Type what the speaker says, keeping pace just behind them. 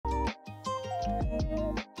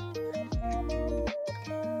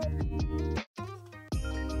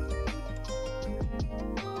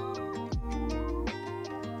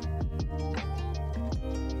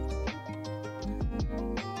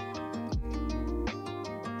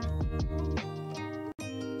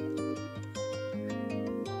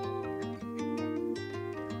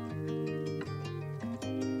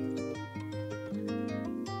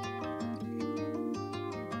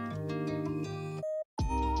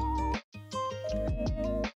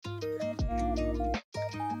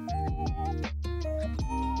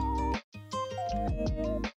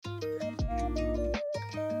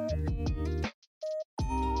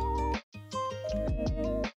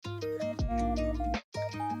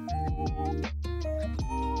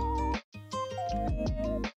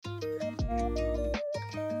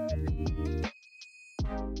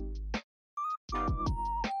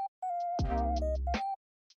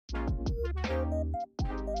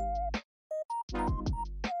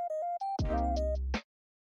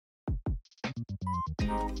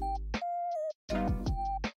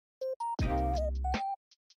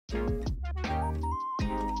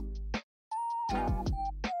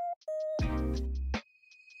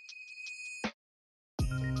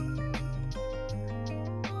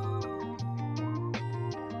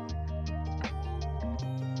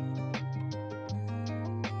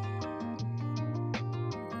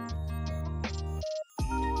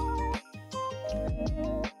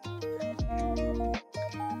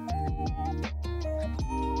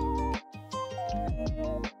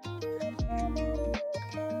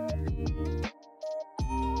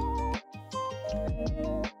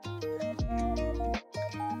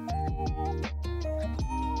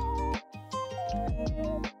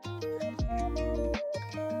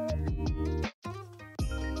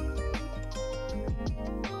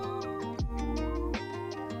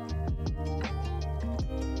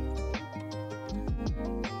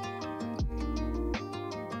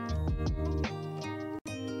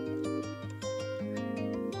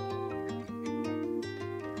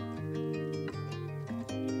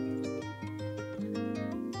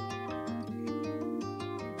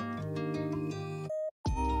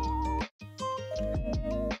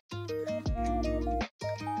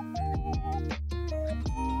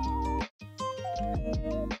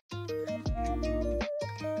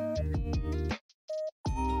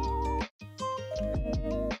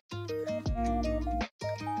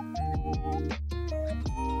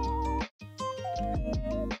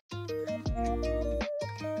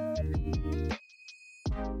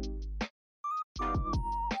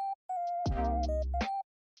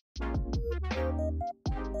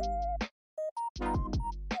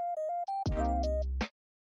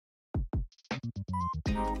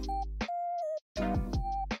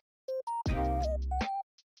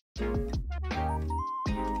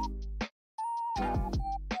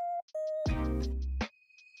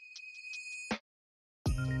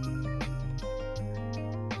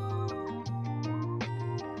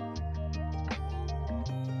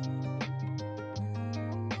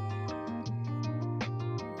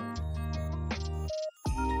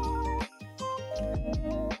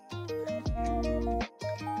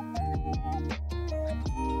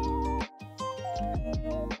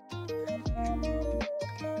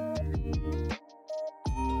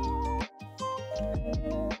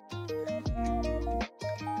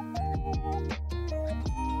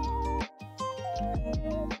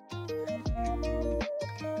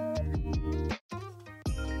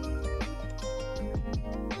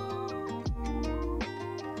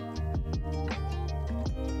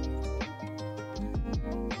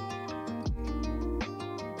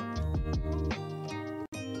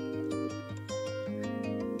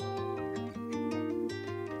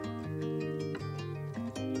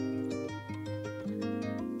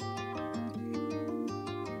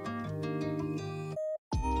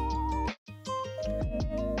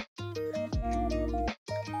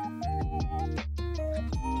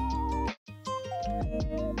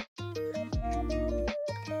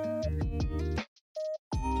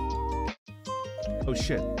Oh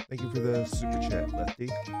shit. Thank you for the super chat, Lefty.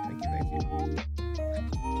 Thank you, thank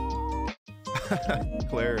you.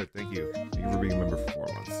 Claire, thank you. Thank you for being a member for 4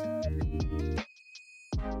 months.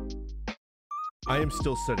 I am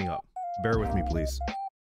still setting up. Bear with me, please.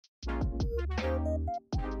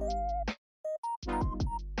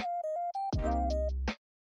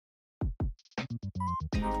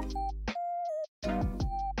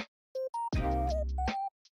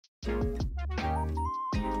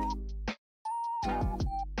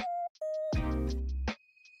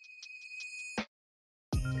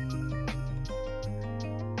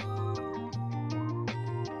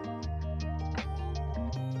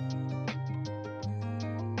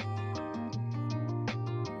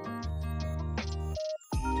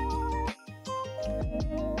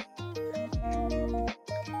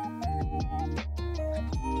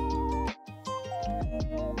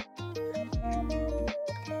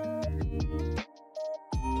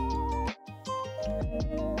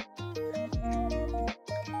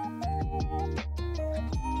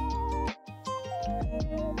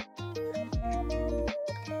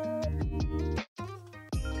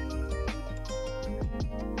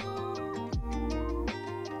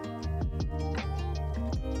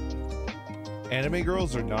 Anime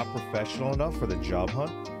girls are not professional enough for the job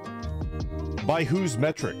hunt? By whose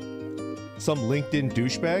metric? Some LinkedIn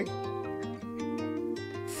douchebag?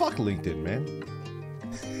 Fuck LinkedIn, man.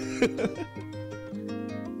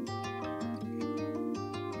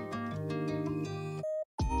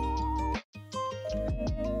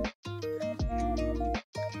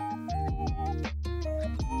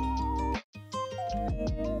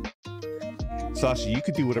 Sasha, you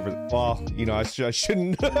could do whatever. Well, you know, I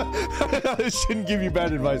shouldn't. I shouldn't give you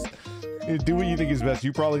bad advice. Do what you think is best.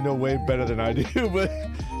 You probably know way better than I do, but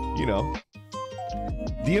you know,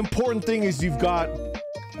 the important thing is you've got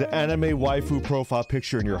the anime waifu profile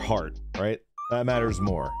picture in your heart, right? That matters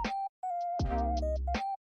more.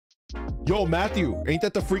 Yo, Matthew, ain't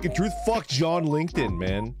that the freaking truth? Fuck John LinkedIn,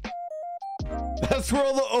 man. That's where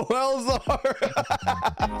all the OLs are.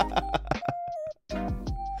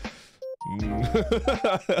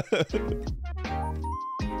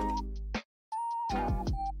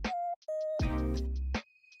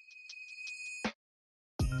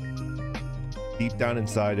 Deep down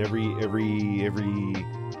inside, every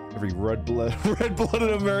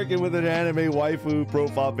red-blooded American with an anime waifu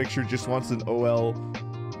profile picture just wants an OL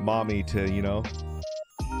mommy to, you know,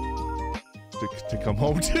 to come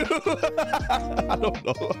home to. I don't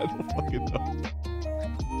know. I don't fucking know.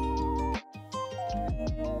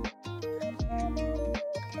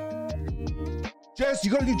 Jess,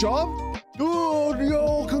 you got a new job? Oh,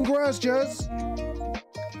 yo, congrats, Jess.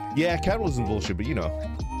 Yeah, capitalism bullshit, but you know,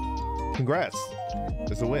 congrats.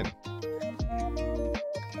 It's a win.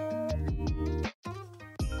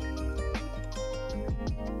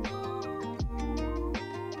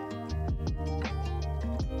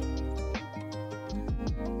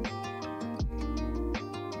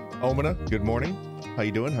 Omina, good morning. How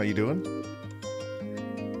you doing? How you doing?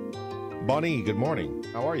 Bonnie, good morning.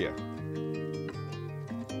 How are you?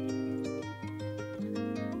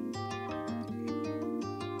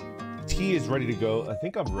 Tea is ready to go. I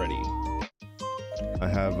think I'm ready. I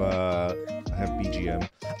have BGM.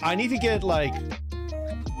 I need to get like,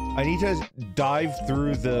 I need to dive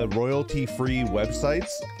through the royalty-free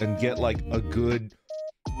websites and get like a good,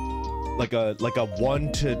 like a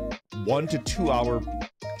 1 to 2 hour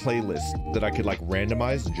playlist that I could like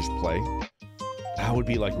randomize and just play. That would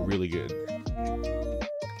be like really good.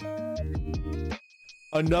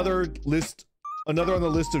 Another on the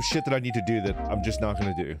list of shit that I need to do that I'm just not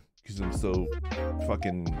gonna do because I'm so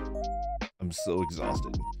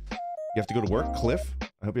exhausted. You have to go to work, Cliff?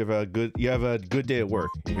 I hope you have a good day at work.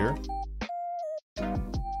 You hear?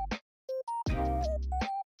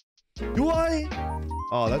 Do I?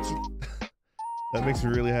 Oh, that makes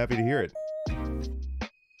me really happy to hear it.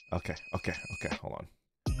 Okay, hold on.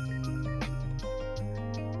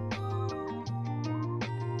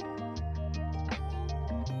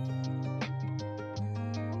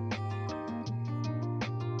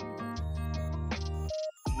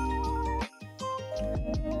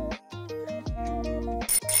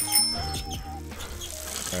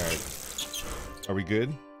 Alright. Are we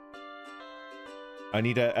good? I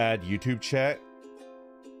need to add YouTube chat.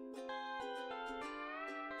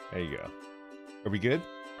 There you go. Are we good?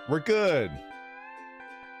 We're good.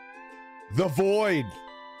 The Void.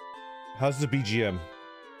 How's the BGM?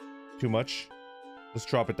 Too much? Let's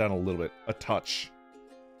drop it down a little bit. A touch.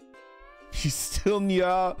 He's still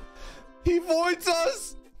nya. He voids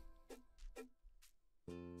us.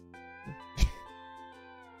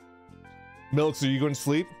 Milks, are you going to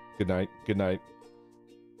sleep? Good night. Good night.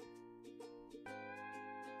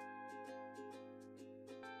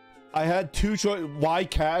 I had two choices. Why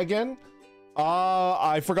cat again?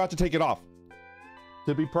 I forgot to take it off.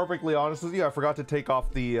 To be perfectly honest with you, I forgot to take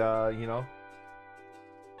off the, you know,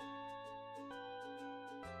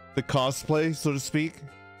 the cosplay, so to speak.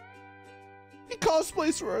 He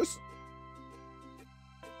cosplays for us.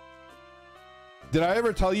 Did I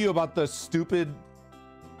ever tell you about the stupid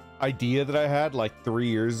idea that I had like 3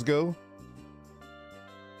 years ago?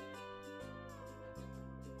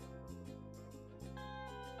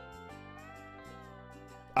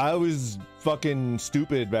 I was fucking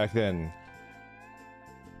stupid back then.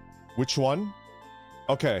 Which one?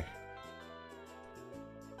 Okay.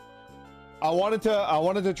 I wanted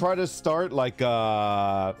to try to start like can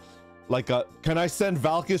I send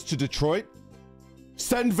Valkis to Detroit?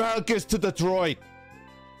 Send Valkis to Detroit.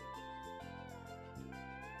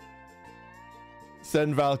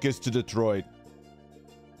 Send Valkis to Detroit.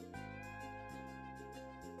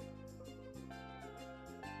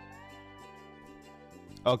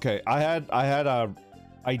 Okay, I had a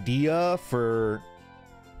idea for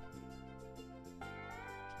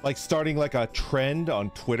like starting like a trend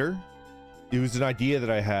on Twitter. It was an idea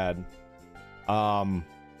that I had. I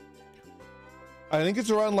think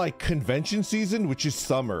it's around like convention season, which is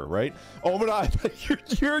summer, right? Oh my god,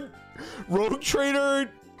 your Rogue Trader,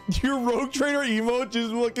 your Rogue Trader emote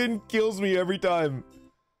just fucking kills me every time.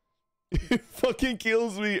 It fucking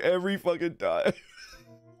kills me every fucking time.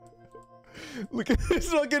 Look at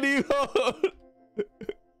this fucking emote.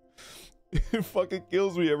 It fucking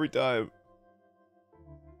kills me every time.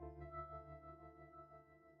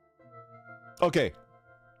 Okay.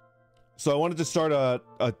 So I wanted to start a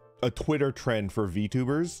Twitter trend for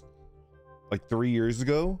VTubers like 3 years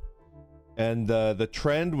ago. And the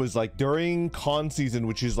trend was like during con season,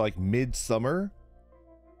 which is like midsummer.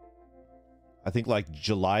 I think like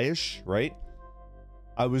July-ish, right?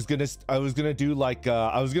 I was gonna do like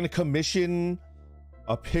I was gonna commission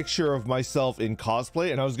a picture of myself in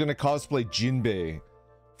cosplay, and I was gonna cosplay Jinbei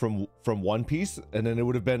from One Piece, and then it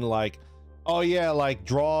would have been like, oh yeah, like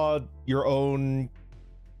draw yourself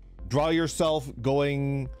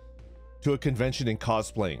going to a convention and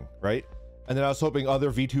cosplaying, right? And then I was hoping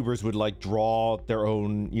other VTubers would like draw their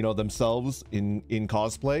own, you know, themselves in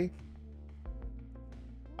cosplay.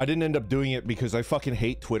 I didn't end up doing it because I fucking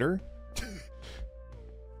hate Twitter.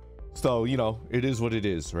 So, you know, it is what it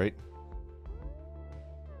is, right?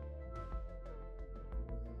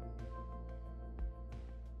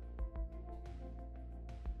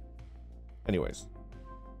 Anyways.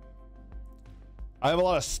 I have a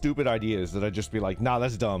lot of stupid ideas that I'd just be like, nah,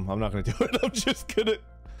 that's dumb. I'm not gonna do it. I'm just gonna...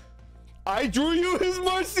 I drew you as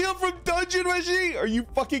Marcel from Dungeon Machine! Are you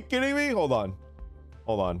fucking kidding me? Hold on.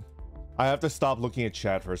 Hold on. I have to stop looking at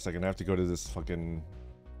chat for a second. I have to go to this fucking...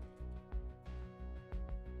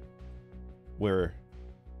 Where?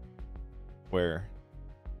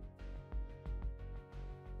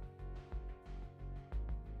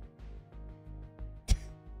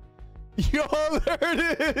 Yo, there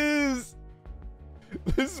it is!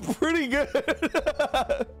 This is pretty good.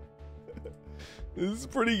 This is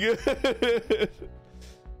pretty good.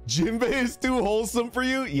 Jinbei is too wholesome for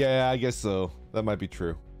you? Yeah, I guess so. That might be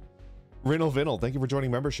true. Rinnel Vinnel, thank you for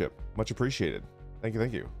joining membership. Much appreciated. Thank you,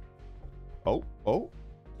 thank you. Oh,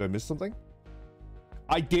 did I miss something?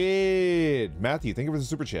 I did! Matthew, thank you for the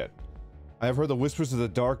super chat. I have heard the whispers of the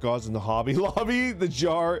dark gods in the Hobby Lobby. The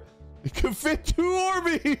jar It could fit 2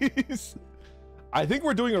 Orbeez. I think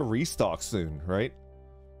we're doing a restock soon, right?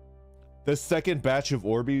 The second batch of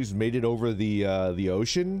Orbeez made it over the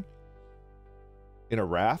ocean in a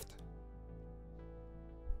raft.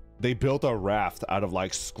 They built a raft out of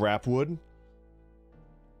like scrap wood,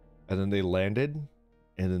 and then they landed,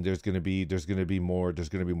 and then there's gonna be more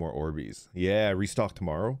Orbeez. Yeah, restock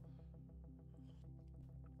tomorrow.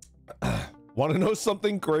 Want to know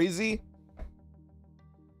something crazy?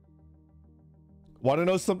 Want to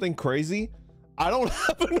know something crazy? I don't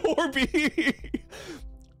have an Orbeez.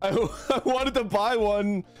 I wanted to buy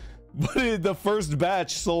one, but the first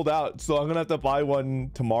batch sold out, so I'm gonna have to buy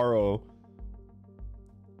one tomorrow.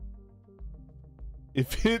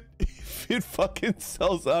 If it fucking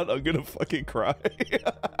sells out, I'm gonna fucking cry.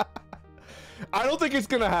 I don't think it's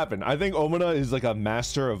gonna happen. I think Omina is like a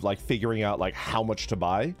master of like figuring out like how much to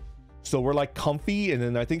buy. So we're like comfy, and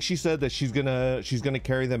then I think she said that she's gonna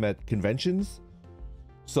carry them at conventions.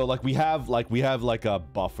 So like we have like a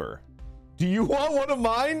buffer. Do you want one of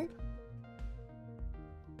mine?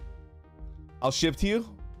 I'll ship to you.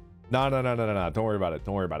 No. Don't worry about it.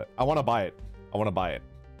 Don't worry about it. I want to buy it. I want to buy it.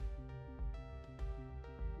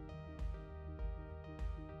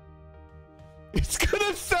 It's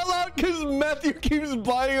gonna sell out because Matthew keeps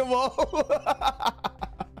buying them all.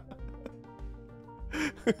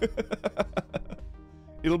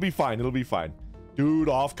 It'll be fine. It'll be fine. Dude,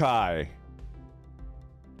 off Kai.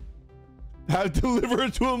 Have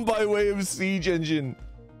delivered to him by way of siege engine.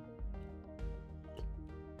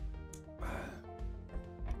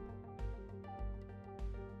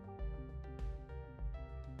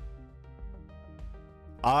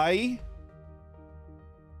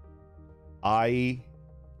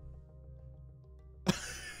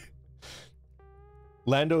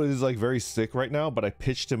 Lando is like very sick right now, but I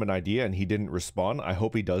pitched him an idea and he didn't respond. I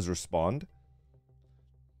hope he does respond.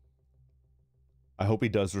 I hope he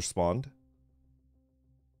does respond.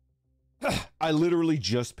 I literally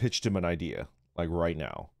just pitched him an idea, like right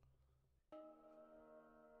now.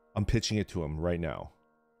 I'm pitching it to him right now.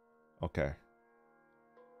 Okay.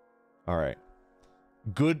 All right.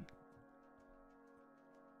 Good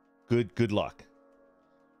luck.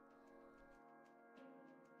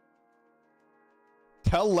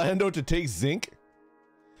 Tell Lando to take zinc.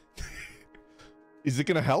 Is it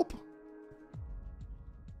gonna help?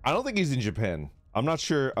 I don't think he's in Japan. I'm not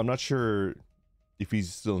sure if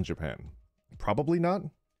he's still in Japan. Probably not.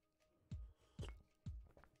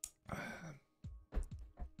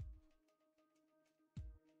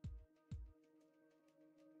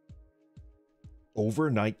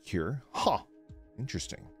 Overnight cure? Huh.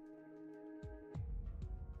 Interesting.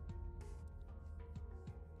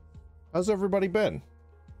 How's everybody been?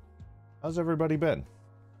 How's everybody been?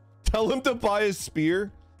 Tell him to buy a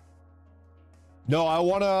spear. No, I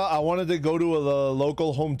wanted to go to the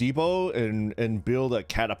local Home Depot and build a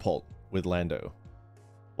catapult with Lando.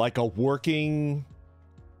 Like a working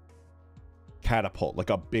catapult, like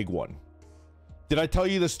a big one. Did I tell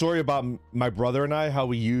you the story about my brother and I, how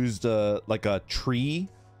we used like a tree,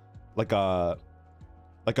 like a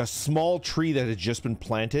small tree that had just been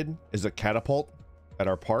planted as a catapult at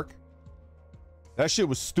our park? That shit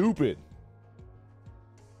was stupid.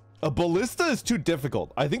 A ballista is too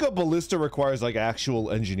difficult. I think a ballista requires like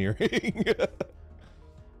actual engineering.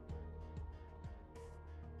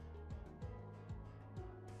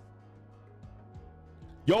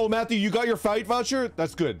 Yo, Matthew, you got your fight voucher?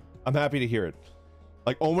 That's good. I'm happy to hear it.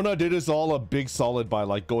 Like, Omina did us all a big solid by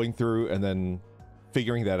like going through and then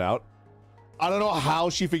figuring that out. I don't know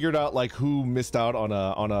how she figured out like who missed out on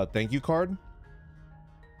a thank you card.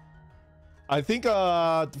 I think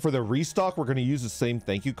for the restock we're gonna use the same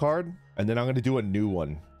thank you card, and then I'm gonna do a new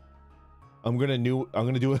one. I'm gonna do a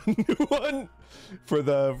new one for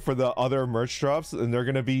the other merch drops, and they're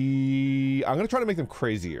gonna be. I'm gonna try to make them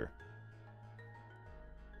crazier.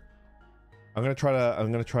 I'm gonna try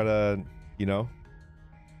to, you know.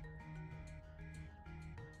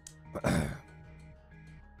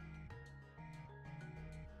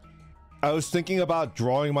 I was thinking about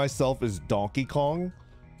drawing myself as Donkey Kong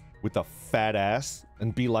with a fat ass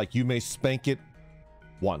and be like, you may spank it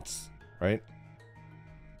once, right?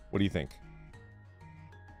 What do you think?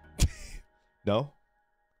 No?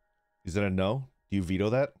 Is it a no? Do you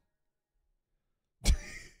veto that?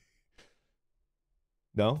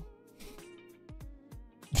 No?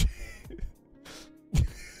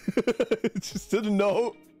 It's just a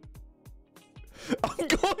no. I'm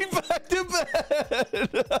going back to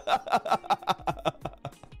bed.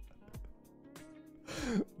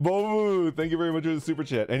 Bomu, thank you very much for the super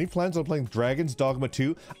chat. Any plans on playing Dragon's Dogma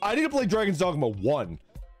 2? I need to play Dragon's Dogma 1.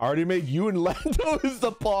 I already made you and Lando as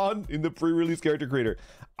the pawn in the pre-release character creator.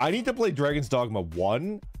 I need to play Dragon's Dogma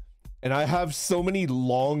 1, and I have so many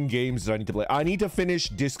long games that I need to play. I need to finish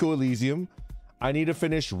Disco Elysium. I need to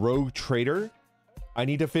finish Rogue Trader. I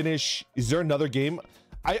need to finish... Is there another game?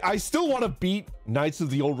 I still want to beat Knights of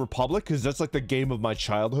the Old Republic, because that's like the game of my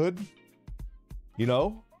childhood. You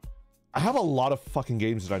know? I have a lot of fucking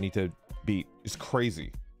games that I need to beat. It's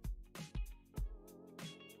crazy.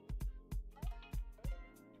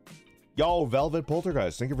 Yo, Velvet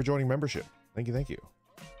Poltergeist, thank you for joining membership. Thank you, thank you.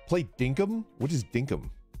 Play Dinkum? What is Dinkum?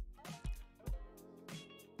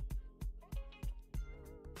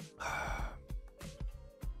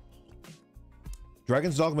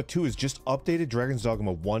 Dragon's Dogma 2 is just updated Dragon's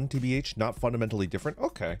Dogma 1, TBH, not fundamentally different.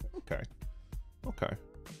 Okay, okay, okay.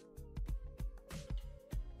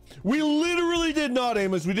 We literally did not,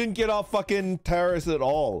 Amos. We didn't get off fucking terrace at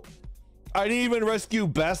all. I didn't even rescue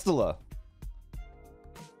Bastila.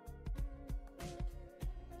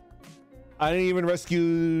 I didn't even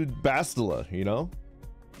rescue Bastila, you know?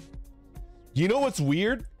 You know what's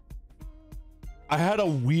weird? I had a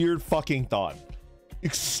weird fucking thought.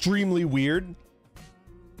 Extremely weird.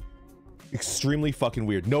 Extremely fucking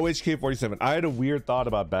weird. No HK47. I had a weird thought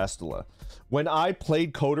about Bastila. When I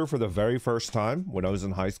played Coder for the very first time, when I was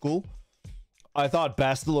in high school, I thought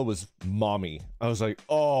Bastila was mommy. I was like,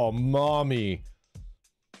 oh, mommy.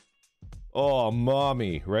 Oh,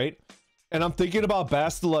 mommy, right? And I'm thinking about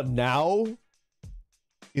Bastila now,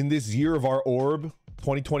 in this year of our orb,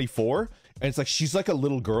 2024, and it's like, she's like a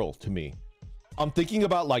little girl to me. I'm thinking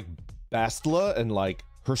about like Bastila and like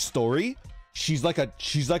her story. She's like a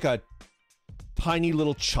tiny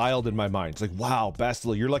little child in my mind. It's like, wow,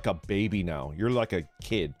 Bastila, you're like a baby now. You're like a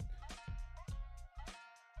kid.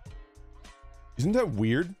 Isn't that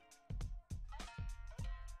weird?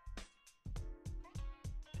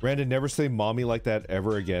 Brandon, never say mommy like that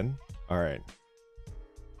ever again. All right.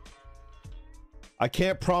 I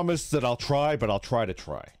can't promise that I'll try, but I'll try to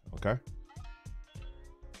try. Okay?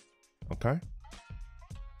 Okay?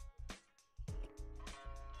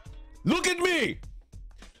 Look at me!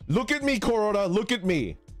 Look at me, Corona. Look at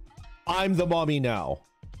me. I'm the mommy now.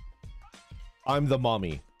 I'm the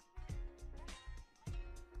mommy.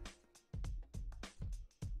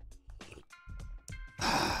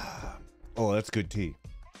 Oh, that's good tea.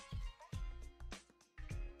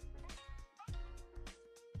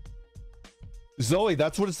 Zoe,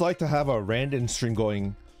 that's what it's like to have a random string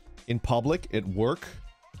going in public, at work,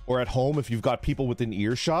 or at home if you've got people within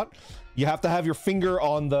earshot. You have to have your finger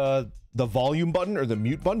on the volume button or the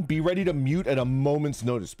mute button. Be ready to mute at a moment's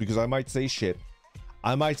notice, because I might say shit.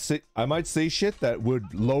 I might say shit that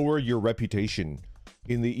would lower your reputation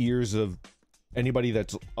in the ears of anybody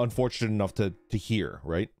that's unfortunate enough to hear,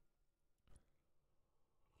 right?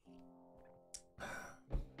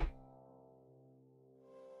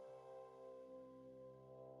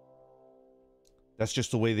 That's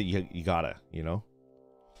just the way that you gotta, you know?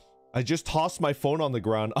 I just tossed my phone on the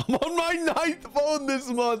ground. I'm on my 9th phone this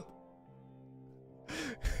month.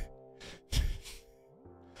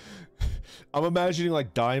 I'm imagining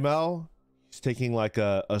like Daimao. He's taking like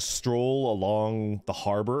a stroll along the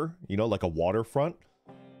harbor, you know, like a waterfront.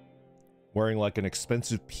 Wearing like an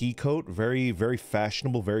expensive pea coat. Very, very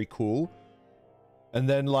fashionable, very cool. And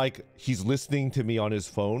then like he's listening to me on his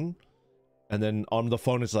phone. And then on the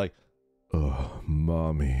phone it's like, oh,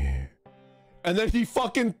 mommy. And then he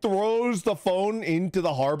fucking throws the phone into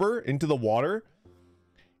the harbor, into the water.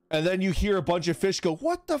 And then you hear a bunch of fish go,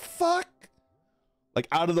 what the fuck? Like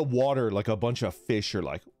out of the water, like a bunch of fish are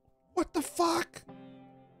like, what the fuck?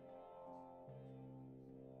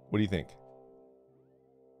 What do you think?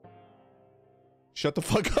 Shut the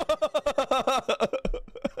fuck up.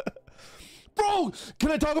 Bro,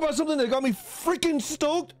 can I talk about something that got me freaking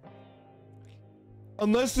stoked?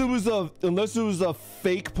 Unless it was a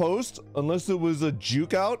fake post, unless it was a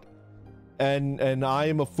juke out, and I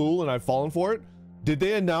am a fool and I've fallen for it. Did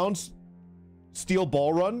they announce Steel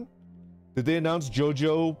Ball Run? Did they announce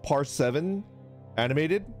JoJo Part 7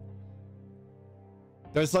 animated?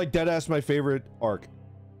 That's like deadass my favorite arc.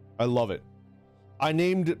 I love it. I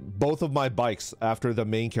named both of my bikes after the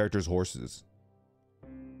main character's horses.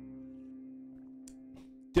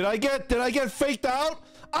 Did I get faked out?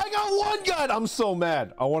 I got one gun! I'm so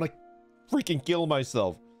mad. I want to freaking kill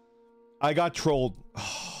myself. I got trolled.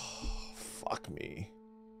 Oh, fuck me.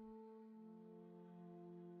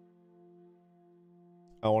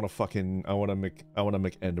 I want to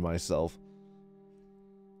make end myself.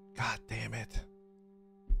 God damn it.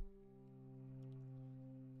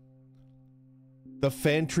 The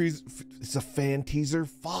fan trees, it's a fan teaser.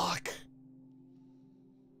 Fuck.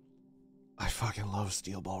 fucking love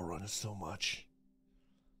Steel Ball Run so much.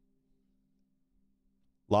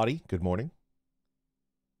 Lottie, good morning.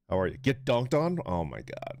 How are you? Get dunked on? Oh my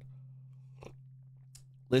god.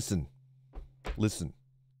 Listen. Listen.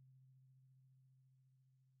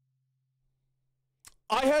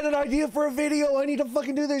 I had an idea for a video. I need to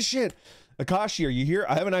fucking do this shit. Akashi, are you here?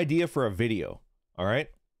 I have an idea for a video. All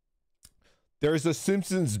right. There's a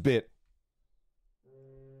Simpsons bit.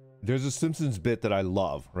 There's a Simpsons bit that I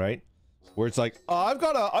love, right? Where it's like, I've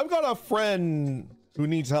got a friend who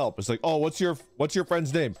needs help. It's like, oh, what's your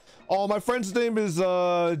friend's name? Oh, my friend's name is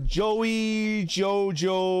Joey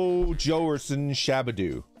Jojo Joerson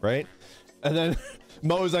Shabadoo, right? And then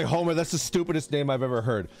Mo is like, Homer, that's the stupidest name I've ever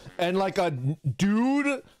heard. And like a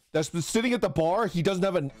dude that's been sitting at the bar, he doesn't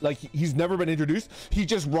have a, like, he's never been introduced. He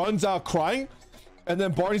just runs out crying. And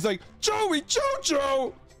then Barney's like, Joey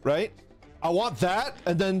Jojo, right? I want that,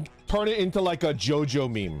 and then turn it into like a JoJo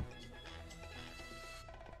meme.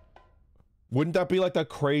 Wouldn't that be like the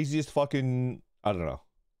craziest fucking... I don't know.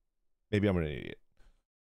 Maybe I'm an idiot.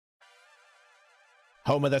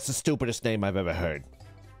 Homer, that's the stupidest name I've ever heard.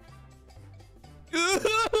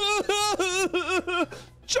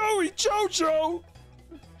 Joey Jojo!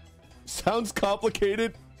 Sounds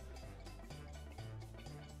complicated.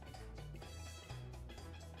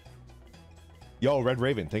 Yo, Red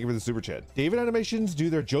Raven, thank you for the super chat. David Animations do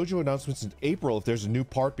their JoJo announcements in April if there's a new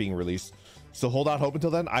part being released. So hold out hope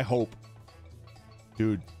until then? I hope.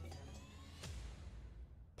 Dude.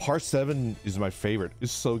 Part 7 is my favorite.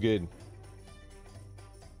 It's so good.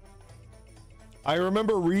 I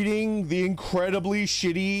remember reading the incredibly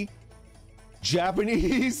shitty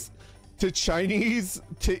Japanese to Chinese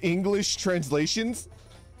to English translations.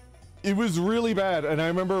 It was really bad, and I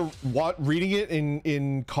remember reading it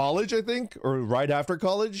in college, I think, or right after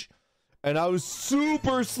college, and I was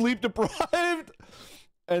super sleep deprived,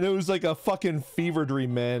 and it was like a fucking fever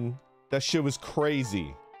dream, man. That shit was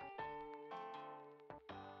crazy.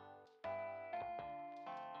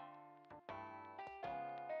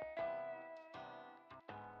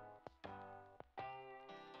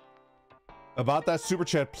 About that super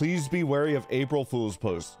chat, please be wary of April Fool's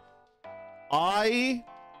posts.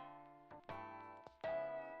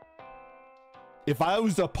 If I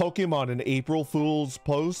was a Pokemon in April Fool's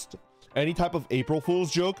post, any type of April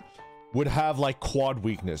Fool's joke would have like quad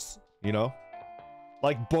weakness, you know?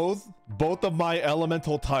 Like both of my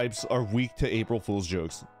elemental types are weak to April Fool's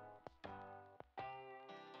jokes.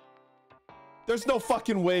 There's no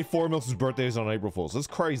fucking way Formos' birthday is on April Fool's. That's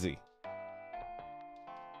crazy.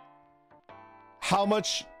 How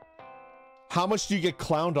much do you get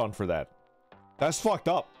clowned on for that? That's fucked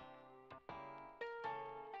up.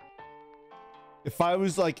 If I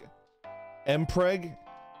was like Mpreg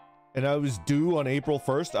and I was due on April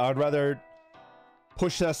 1st, I would rather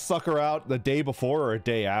push that sucker out the day before or a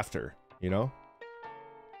day after, you know?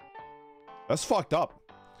 That's fucked up.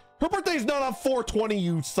 Her birthday's not on 4/20,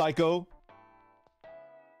 you psycho.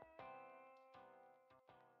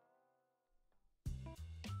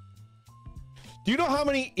 Do you know how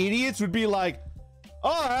many idiots would be like,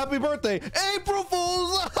 oh, happy birthday, April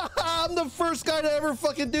Fools! I'm the first guy to ever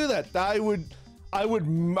fucking do that. I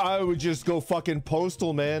would just go fucking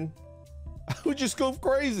postal, man. I would just go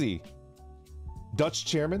crazy. Dutch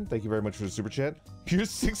Chairman, thank you very much for the super chat. Here's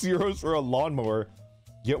 €6 for a lawnmower.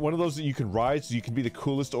 Get one of those that you can ride so you can be the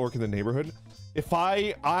coolest orc in the neighborhood. If all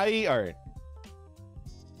right.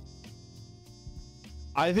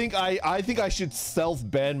 I think I should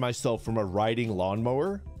self-ban myself from a riding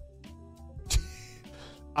lawnmower.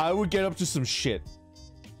 I would get up to some shit.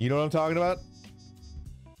 You know what I'm talking about?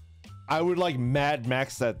 I would like Mad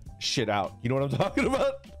Max that shit out. You know what I'm talking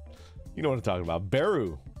about? You know what I'm talking about.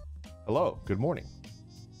 Beru. Hello. Good morning.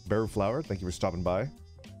 Beru Flower, thank you for stopping by.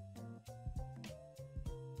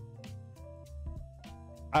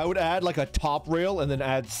 I would add like a top rail and then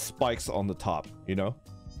add spikes on the top, you know?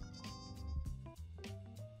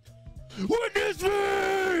 Witness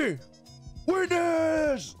me!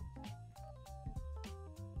 Witness!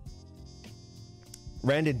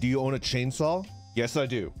 Randon, do you own a chainsaw? Yes, I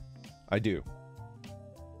do. I do.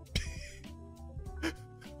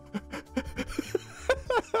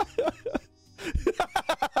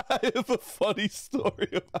 I have a funny story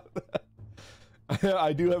about that.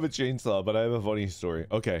 I do have a chainsaw, but I have a funny story.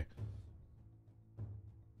 Okay.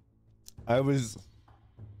 I was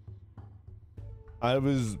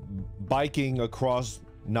biking across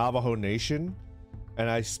Navajo Nation, and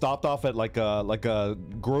I stopped off at like a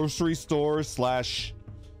grocery store slash.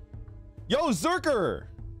 Yo, Zerker!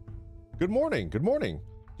 Good morning. Good morning.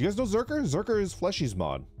 You guys know Zerker? Zerker is Fleshy's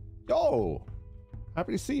mod. Yo,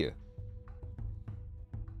 happy to see you.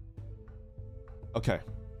 Okay.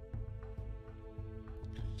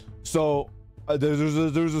 So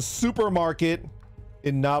there's a supermarket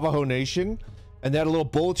in Navajo Nation, and they had a little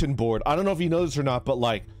bulletin board. I don't know if you know this or not, but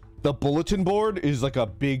like the bulletin board is like a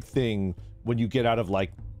big thing when you get out of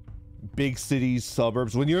like big cities,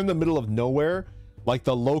 suburbs. When you're in the middle of nowhere, like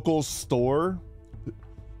the local store,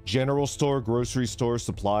 general store, grocery store,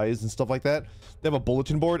 supplies and stuff like that, they have a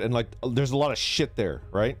bulletin board, and like there's a lot of shit there,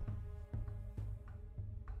 right?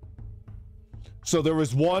 So there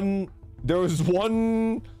was one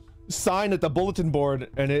sign at the bulletin board,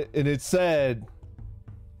 and it said,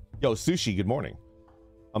 "Yo, Sushi, good morning.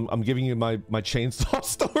 I'm giving you my chainsaw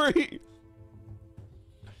story."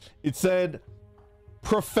 It said,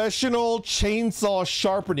 "Professional chainsaw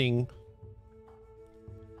sharpening.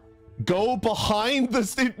 Go behind the..."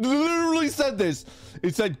 It literally said this.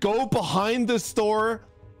 It said, "Go behind the store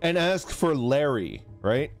and ask for Larry,"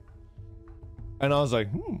 right? And I was like,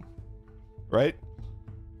 right?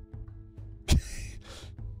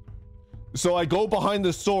 So I go behind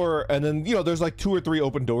the store, and then, you know, there's like 2 or 3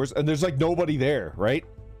 open doors, and there's like nobody there, right?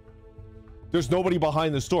 There's nobody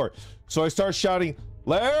behind the store. So I start shouting,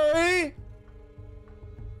 "Larry!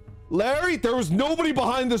 Larry!" There was nobody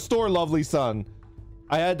behind the store, lovely son.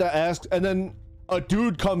 I had to ask, and then a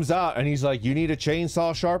dude comes out, and he's like, "You need a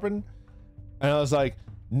chainsaw sharpened?" And I was like,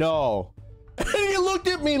 "No." And he looked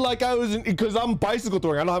at me like I was, because I'm bicycle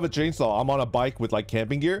touring. I don't have a chainsaw. I'm on a bike with like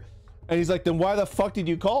camping gear. And he's like, "Then why the fuck did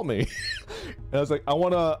you call me?" And I was like, I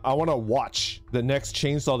wanna watch the next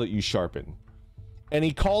chainsaw that you sharpen." And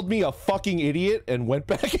he called me a fucking idiot and went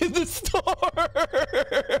back in the store.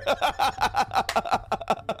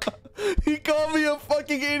 He called me a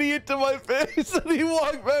fucking idiot to my face, and he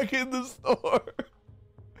walked back in the store.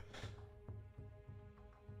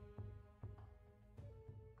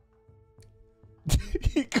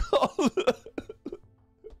 He called...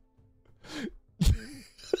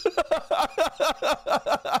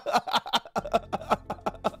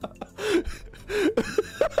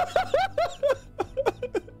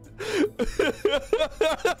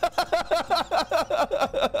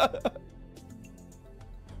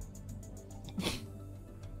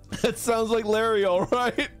 That sounds like Larry, all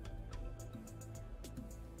right.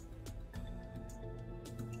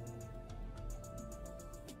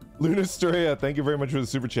 Luna Straya, thank you very much for the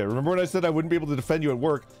super chat. Remember when I said I wouldn't be able to defend you at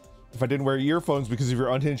work if I didn't wear earphones because of your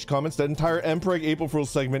unhinged comments? That entire MPreg April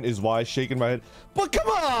Fool's segment is why shaking my head. But come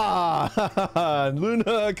on,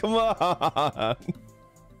 Luna, come on.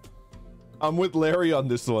 I'm with Larry on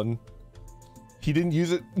this one. He didn't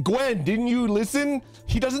use it. Gwen, didn't you listen?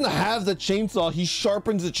 He doesn't have the chainsaw. He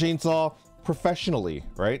sharpens the chainsaw professionally,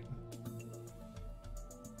 right?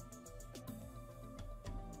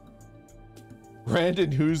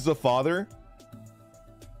 Brandon, who's the father?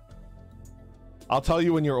 I'll tell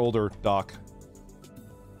you when you're older, Doc.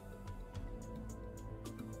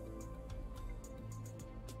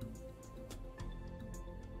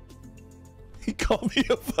 He called me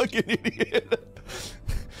a fucking idiot.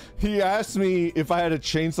 He asked me if I had a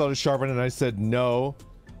chainsaw to sharpen, and I said no.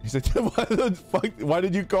 He said, "Why the fuck? Why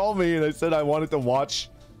did you call me?" And I said I wanted to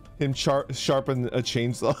watch him sharpen a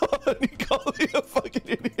chainsaw. And he called me a fucking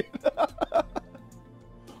idiot.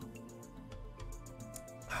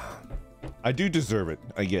 I do deserve it,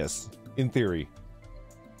 I guess. In theory.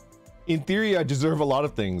 In theory, I deserve a lot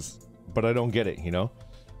of things, but I don't get it, you know?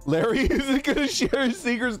 Larry isn't gonna share his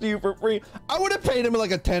secrets to you for free. I would have paid him like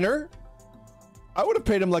a tenner. I would have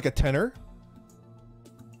paid him like a tenner.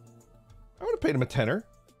 I would have paid him a tenner.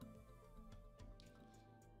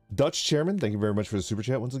 Dutch Chairman, thank you very much for the super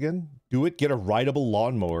chat once again. Do it. Get a rideable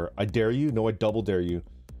lawnmower. I dare you. No, I double dare you.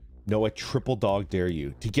 No, I triple dog dare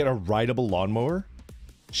you. To get a rideable lawnmower?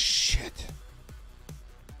 Shit.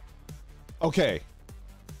 Okay.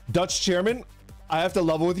 Dutch Chairman, I have to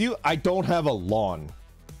level with you. I don't have a lawn.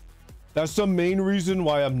 That's the main reason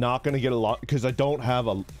why I'm not going to get a lawn. Because I don't have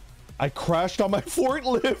a... I crashed on my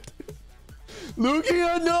forklift.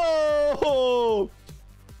 Lugia, no!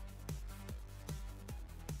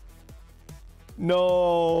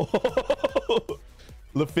 No.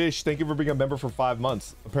 LaFish, thank you for being a member for 5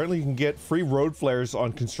 months. Apparently you can get free road flares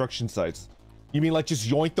on construction sites. You mean like just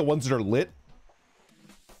yoink the ones that are lit?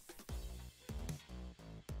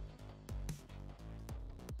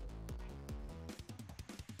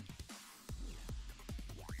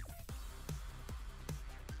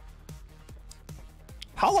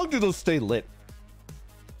 How long do those stay lit?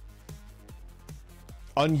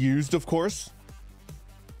 Unused, of course.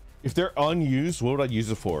 If they're unused, what would I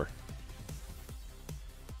use it for?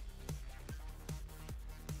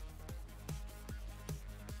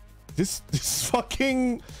 This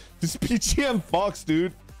PGM Fox,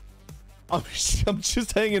 dude. I'm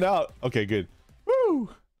just hanging out. Okay, good. Woo!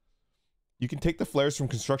 You can take the flares from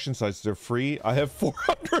construction sites. They're free. I have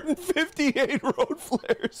 458 road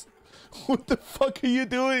flares. What the fuck are you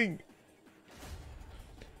doing?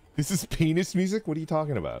 This is penis music? What are you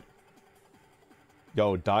talking about?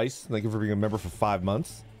 Yo, Dice, thank you for being a member for 5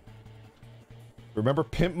 months. Remember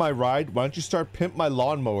Pimp My Ride? Why don't you start Pimp My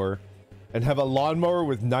Lawnmower and have a lawnmower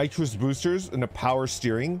with nitrous boosters and a power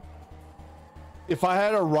steering? If I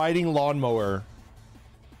had a riding lawnmower,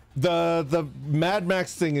 the Mad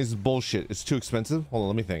Max thing is bullshit. It's too expensive. Hold on,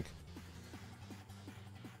 let me think.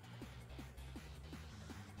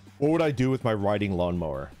 What would I do with my riding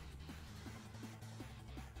lawnmower?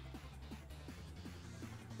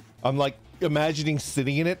 I'm like imagining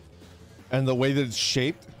sitting in it and the way that it's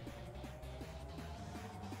shaped.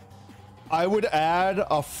 I would add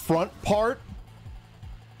a front part.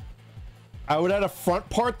 I would add a front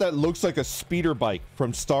part that looks like a speeder bike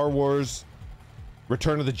from Star Wars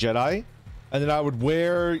Return of the Jedi. And then I would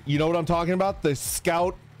wear, you know what I'm talking about? The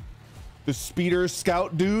scout, the speeder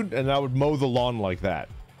scout dude. And I would mow the lawn like that.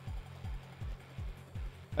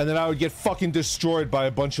 And then I would get fucking destroyed by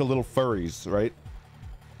a bunch of little furries, right?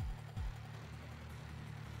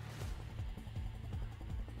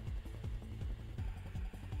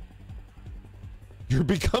 You're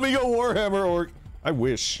becoming a Warhammer orc. I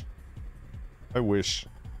wish. I wish.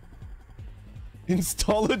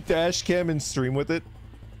 Install a dash cam and stream with it.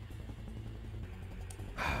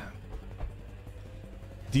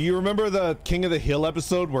 Do you remember the King of the Hill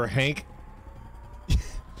episode where Hank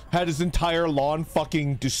had his entire lawn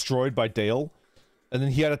fucking destroyed by Dale? And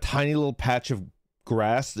then he had a tiny little patch of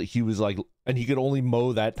grass that he was like, and he could only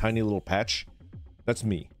mow that tiny little patch? That's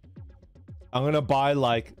me. I'm gonna buy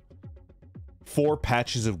like 4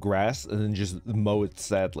 patches of grass and then just mow it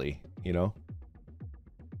sadly, you know?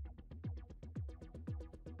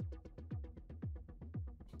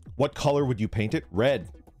 What color would you paint it? Red,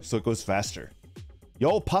 so it goes faster.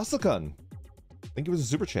 Yo, Pasakun! I think it was a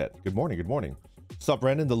super chat. Good morning, good morning. Sup,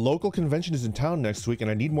 Brandon? The local convention is in town next week and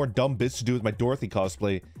I need more dumb bits to do with my Dorothy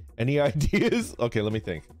cosplay. Any ideas? Okay, let me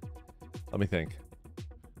think. Let me think.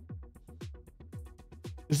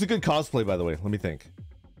 This is a good cosplay, by the way. Let me think.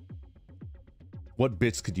 What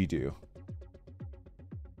bits could you do?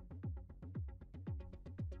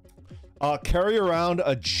 Carry around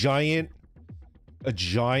a giant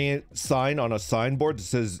sign on a signboard that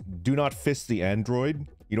says "Do not fist the android."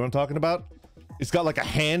 You know what I'm talking about? It's got like a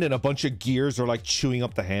hand and a bunch of gears are like chewing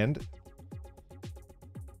up the hand.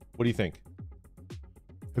 What do you think?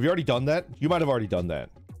 Have you already done that? You might have already done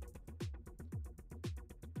that.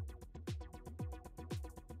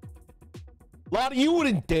 Lottie, you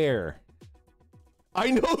wouldn't dare. I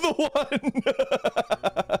know the one.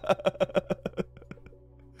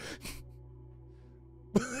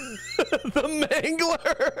 The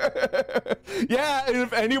Mangler. Yeah, and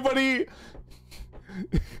if anybody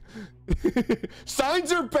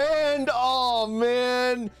signs are banned. Oh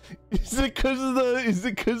man. Is it because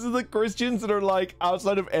of the Christians that are like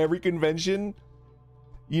outside of every convention?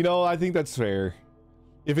 You know, I think that's fair.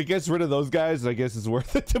 If it gets rid of those guys, I guess it's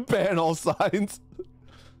worth it to ban all signs.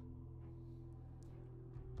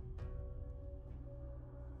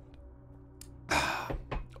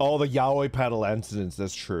 All the Yahweh paddle incidents.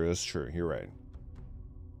 That's true. That's true. You're right.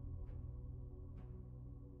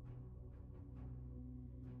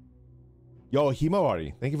 Yo,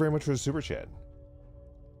 Himawari, thank you very much for the super chat.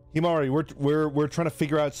 Himawari, we're trying to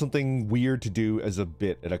figure out something weird to do as a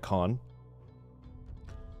bit at a con.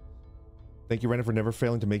 Thank you, Brandon, for never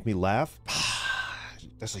failing to make me laugh.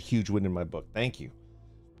 That's a huge win in my book. Thank you.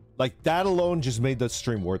 Like that alone just made the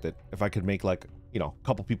stream worth it. If I could make like, you know, a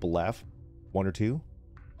couple people laugh, 1 or 2.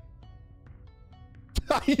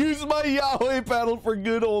 I use my Yahweh paddle for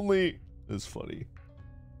good only. That's funny.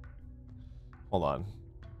 Hold on.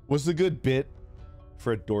 What's a good bit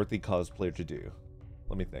for a Dorothy cosplayer to do?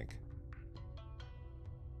 Let me think.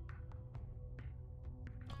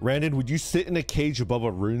 Randon, would you sit in a cage above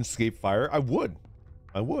a RuneScape fire? I would.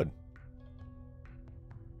 I would.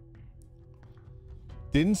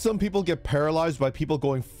 Didn't some people get paralyzed by people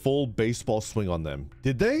going full baseball swing on them?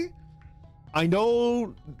 Did they? I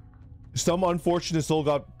know some unfortunate soul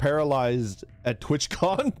got paralyzed at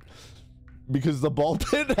TwitchCon because the ball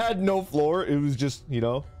pit had no floor. It was just, you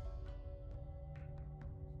know.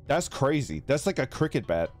 That's crazy. That's like a cricket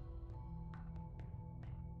bat.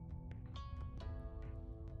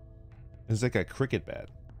 It's like a cricket bat.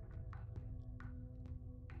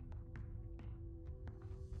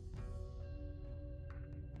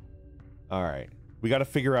 All right. We got to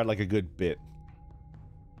figure out like a good bit.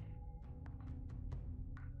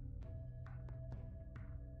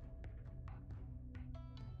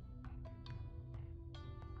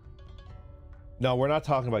 No, we're not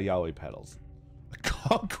talking about yaoi pedals.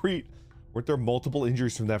 Concrete. Weren't there multiple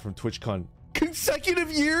injuries from that from TwitchCon? Consecutive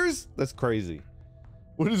years? That's crazy.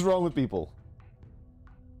 What is wrong with people?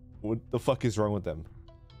 What the fuck is wrong with them?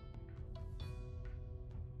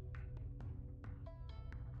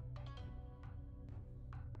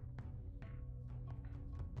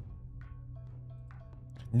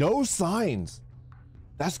 No signs.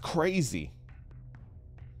 That's crazy.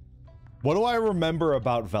 What do I remember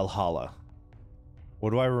about Valhalla? What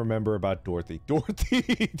do I remember about Dorothy?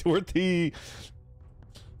 Dorothy.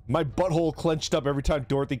 My butthole clenched up every time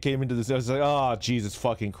Dorothy came into this. I was like, ah, oh, Jesus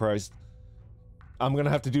fucking Christ. I'm gonna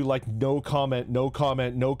have to do like no comment, no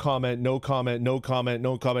comment, no comment, no comment, no comment,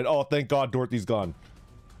 no comment. Oh, thank God Dorothy's gone.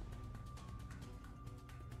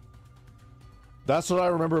 That's what I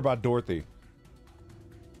remember about Dorothy.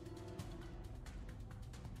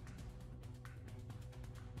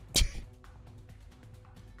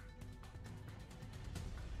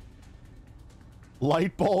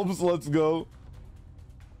 Light bulbs, let's go.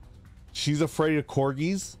 She's afraid of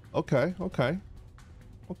corgis? Okay, okay.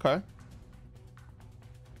 Okay.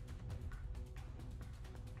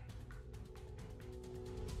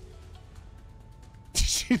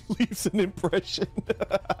 She leaves an impression.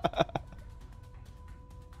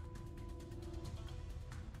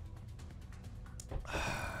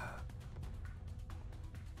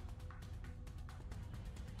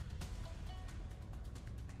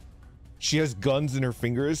 She has guns in her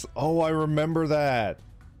fingers. Oh, I remember that.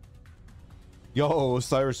 Yo,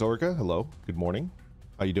 Cyrus Orca. Hello. Good morning.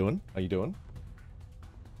 How you doing? How you doing?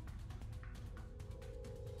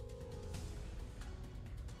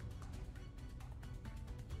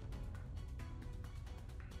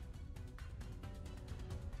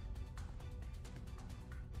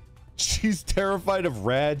 She's terrified of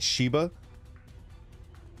Rad Shiba.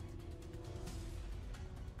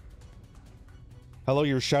 Hello,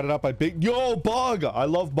 you're shouted out by Big... Yo, Bug! I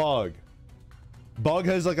love Bug. Bug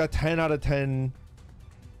has like a 10 out of 10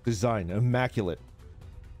 design. Immaculate.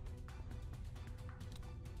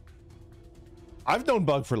 I've known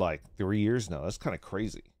Bug for like 3 years now. That's kind of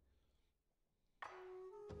crazy.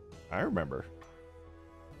 I remember.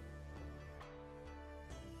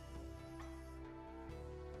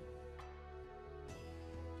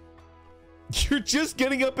 You're just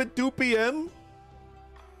getting up at 2 p.m.?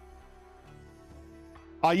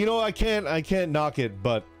 You know, I can't knock it,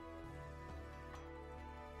 but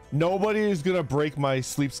nobody is gonna break my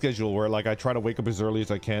sleep schedule where like I try to wake up as early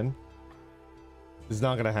as I can. It's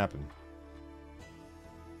not gonna happen.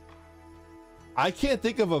 I can't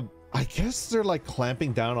think of a... I guess they're like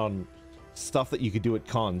clamping down on stuff that you could do at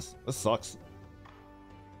cons. That sucks.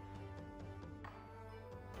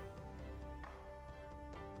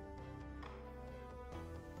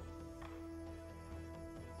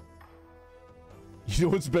 You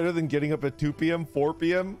know what's better than getting up at 2 p.m., 4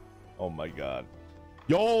 p.m.? Oh my God.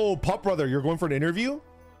 Yo, Pup Brother, you're going for an interview?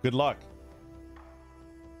 Good luck.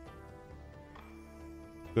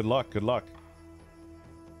 Good luck, good luck.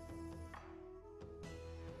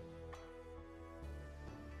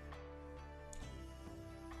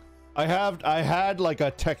 I had like a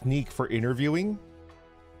technique for interviewing,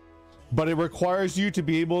 but it requires you to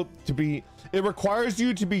be able to be... It requires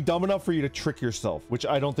you to be dumb enough for you to trick yourself, which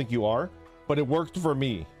I don't think you are. But it worked for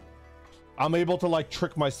me. I'm able to like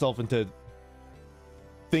trick myself into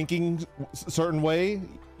thinking a certain way,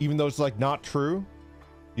 even though it's like not true.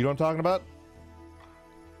 You know what I'm talking about?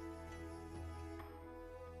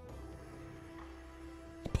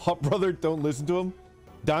 Pop Brother, don't listen to him.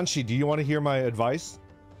 Danshi, do you want to hear my advice?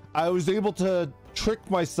 I was able to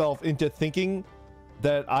trick myself into thinking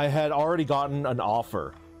that I had already gotten an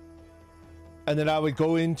offer. And then I would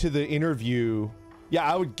go into the interview. Yeah,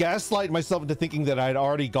 I would gaslight myself into thinking that I had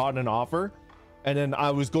already gotten an offer, and then I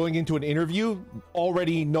was going into an interview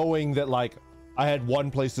already knowing that like I had one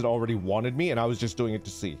place that already wanted me, and I was just doing it to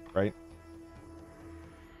see, right?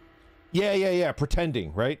 Yeah,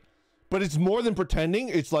 pretending, right? But it's more than pretending.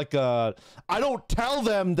 It's like I don't tell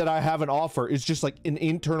them that I have an offer. It's just like an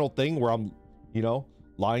internal thing where I'm, you know,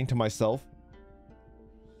 lying to myself.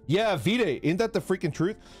 Yeah, Vide, isn't that the freaking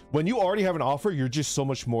truth? When you already have an offer, you're just so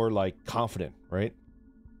much more like confident, right?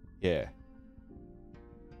 Yeah.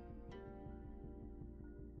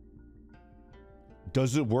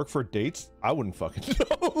 Does it work for dates? I wouldn't fucking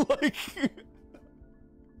know. Like,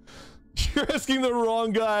 you're asking the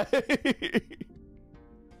wrong guy.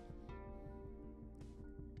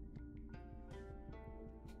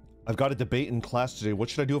 I've got a debate in class today.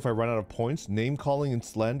 What should I do if I run out of points? Name calling and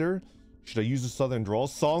slander? Should I use a southern drawl?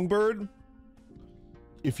 Songbird?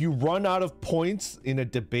 If you run out of points in a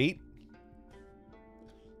debate,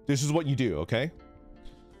 This is what you do, okay?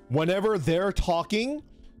 Whenever they're talking,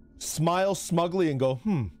 smile smugly and go,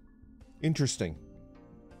 interesting.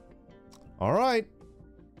 All right.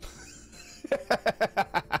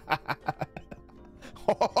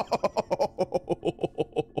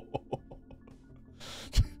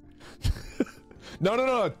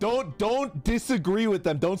 No. Don't disagree with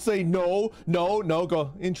them. Don't say no.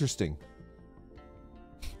 Go, interesting.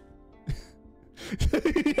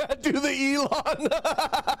 Yeah, do the Elon.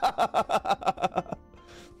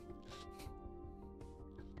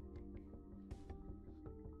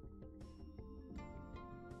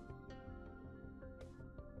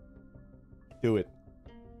 Do it.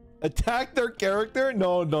 Attack their character?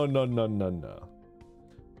 No.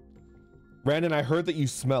 Brandon, I heard that you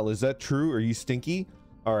smell. Is that true? Are you stinky?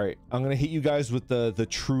 All right, I'm gonna hit you guys with the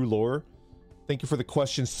true lore. Thank you for the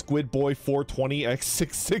question, Squid Boy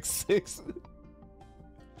 420x666.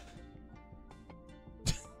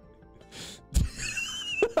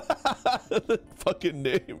 Fucking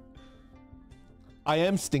name. I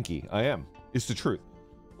am stinky. I am. It's the truth.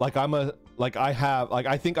 Like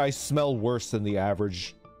I think I smell worse than the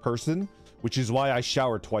average person, which is why I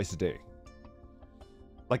shower twice a day.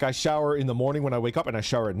 Like I shower in the morning when I wake up and I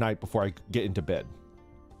shower at night before I get into bed.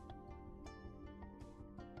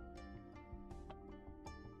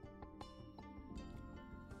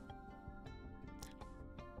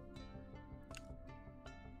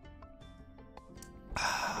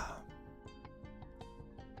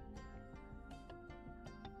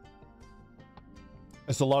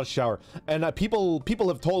 It's a lot of shower, and people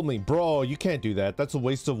have told me, bro, you can't do that. That's a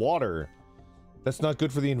waste of water. That's not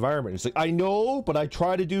good for the environment. It's like, I know, but I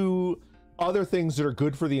try to do other things that are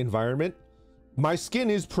good for the environment. My skin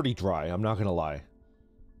is pretty dry. I'm not gonna lie.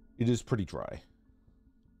 It is pretty dry.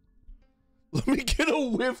 Let me get a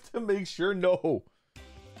whiff to make sure. No.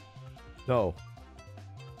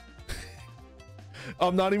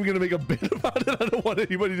 I'm not even gonna make a bit about it. I don't want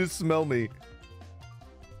anybody to smell me.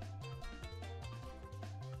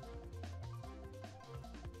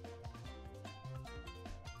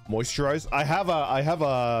 Moisturize. I have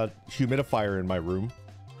a humidifier in my room.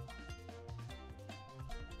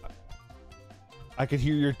 I could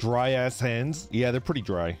hear your dry ass hands. Yeah, they're pretty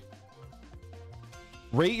dry.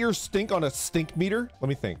 Rate your stink on a stink meter. Let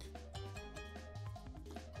me think.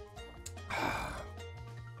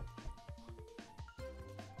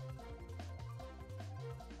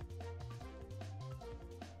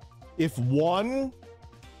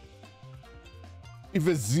 If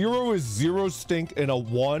a 0 is 0 stink and a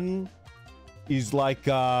 1 is like,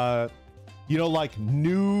 you know, like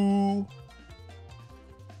new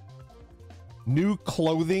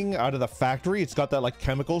clothing out of the factory, it's got that like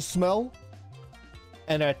chemical smell.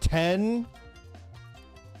 And a 10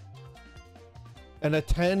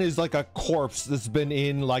 is like a corpse that's been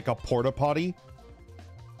in like a porta potty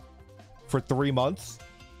for 3 months.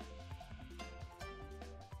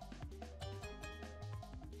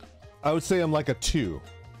 I would say I'm like a 2.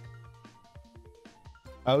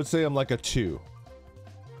 I would say I'm like a 2.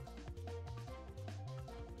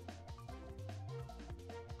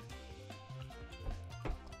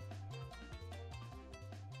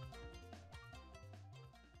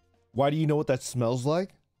 Why do you know what that smells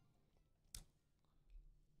like?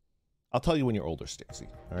 I'll tell you when you're older, Stacy.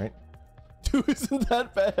 All right? 2 isn't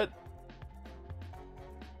that bad.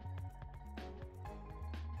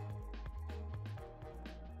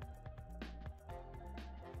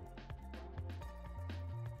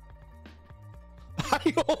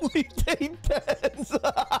 I only take 10s.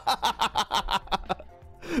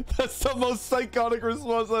 That's the most psychotic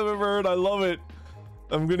response I've ever heard. I love it.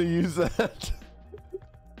 I'm gonna use that.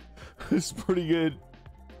 It's pretty good.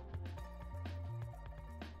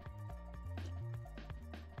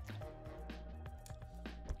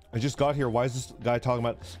 I just got here. Why is this guy talking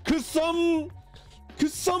about? Cause some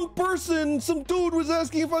dude was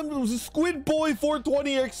asking if I was a Squid Boy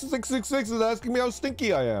 420x666 is asking me how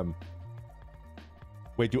stinky I am.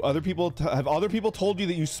 Wait, have other people told you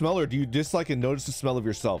that you smell, or do you dislike and notice the smell of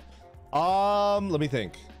yourself? Let me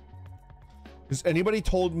think. Has anybody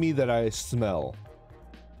told me that I smell?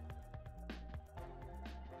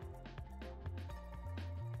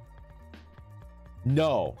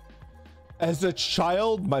 No. As a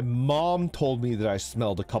child, my mom told me that I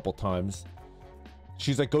smelled a couple times.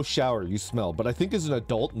 She's like, go shower, you smell. But I think as an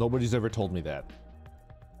adult, nobody's ever told me that.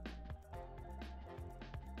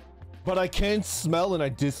 But I can smell and I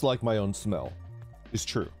dislike my own smell. It's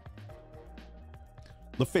true.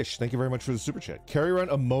 The fish, thank you very much for the super chat. Carry around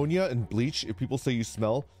ammonia and bleach if people say you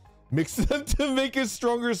smell. Mix them to make a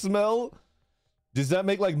stronger smell. Does that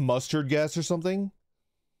make like mustard gas or something?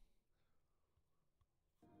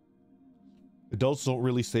 Adults don't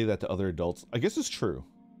really say that to other adults. I guess it's true.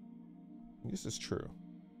 I guess it's true.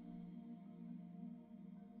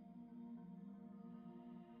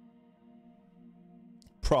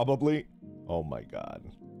 Probably. Oh my god.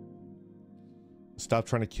 Stop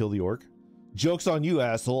trying to kill the orc. Joke's on you,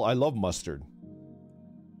 asshole. I love mustard.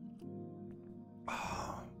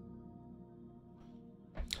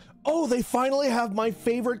 Oh, they finally have my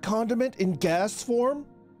favorite condiment in gas form?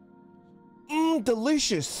 Mmm,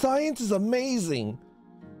 delicious. Science is amazing.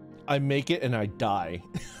 I make it and I die.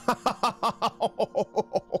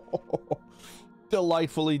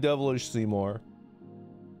 Delightfully devilish, Seymour.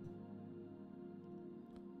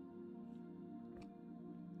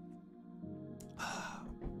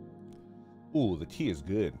 Ooh, the tea is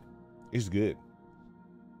good. It's good.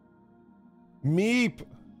 Meep!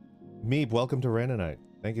 Meep, welcome to Ranonite.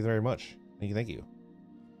 Thank you very much. Thank you, thank you.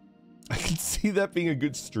 I can see that being a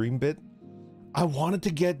good stream bit. I wanted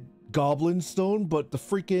to get Goblin Stone, but the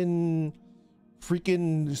freaking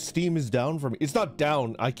Steam is down for me. It's not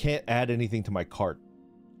down. I can't add anything to my cart.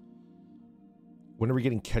 When are we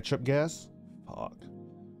getting ketchup gas? Fuck.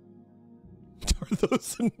 Are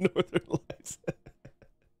those the Northern Lights?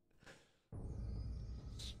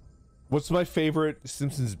 What's my favorite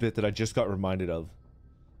Simpsons bit that I just got reminded of?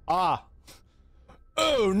 Ah!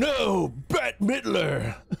 Oh no! Bette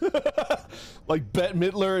Midler! Like, Bette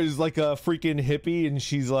Midler is like a freaking hippie and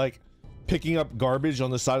she's like picking up garbage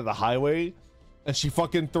on the side of the highway and she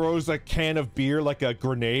fucking throws a can of beer like a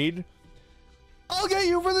grenade. I'll get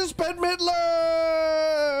you for this, Bette Midler!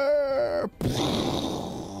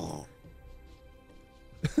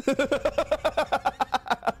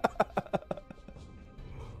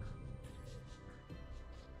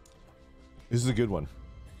 This is a good one.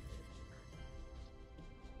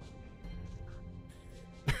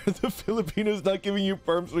 The Filipinos not giving you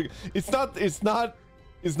perms. It's not the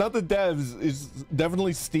devs. It's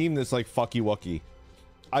definitely Steam that's like fucky wucky.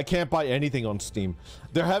 I can't buy anything on Steam.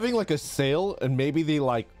 They're having like a sale and maybe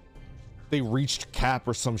they reached cap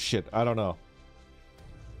or some shit. I don't know.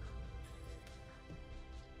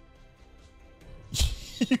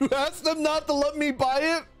 You asked them not to let me buy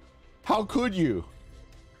it? How could you?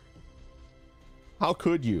 How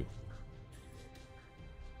could you?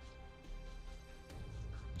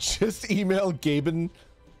 Just email Gaben.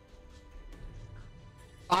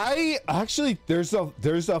 I actually there's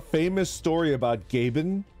a famous story about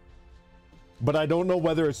Gaben, but I don't know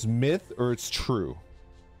whether it's myth or it's true.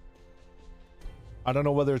 I don't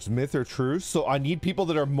know whether it's myth or true, so I need people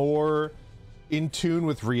that are more in tune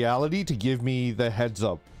with reality to give me the heads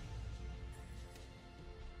up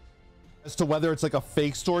as to whether it's like a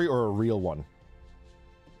fake story or a real one.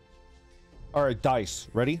 All right, Dice,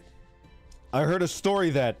 ready? I heard a story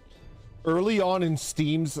that early on in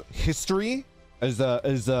Steam's history as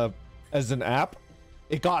an app,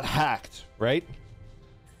 it got hacked, right?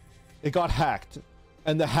 It got hacked,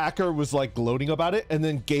 and the hacker was like gloating about it, and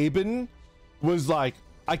then Gaben was like,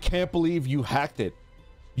 "I can't believe you hacked it.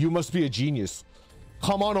 You must be a genius.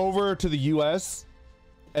 Come on over to the US,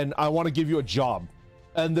 and I want to give you a job."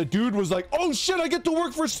 And the dude was like, "Oh shit, I get to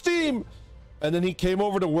work for Steam!" And then he came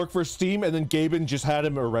over to work for Steam, and then Gaben just had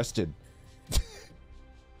him arrested.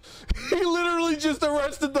 He literally just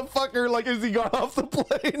arrested the fucker like as he got off the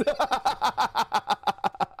plane.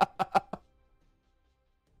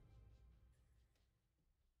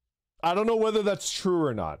 I don't know whether that's true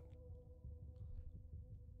or not.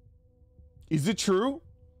 Is it true?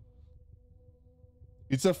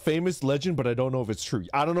 It's a famous legend, but I don't know if it's true.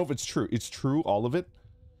 I don't know if it's true. It's true, all of it.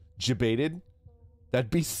 Abated. That'd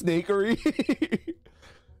be snakery.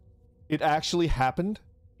 It actually happened.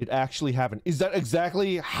 It actually happened. Is that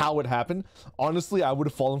exactly how it happened? Honestly, I would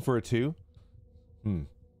have fallen for it too.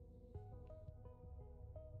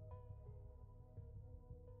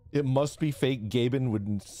 It must be fake. Gaben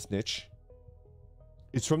wouldn't snitch.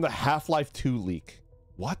 It's from the Half-Life 2 leak.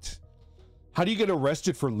 What? How do you get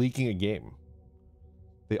arrested for leaking a game?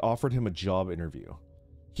 They offered him a job interview.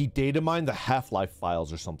 He data mined the Half-Life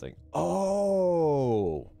files or something.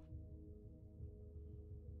 Oh.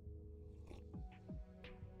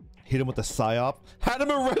 Hit him with a psyop. Had him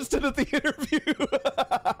arrested at the interview.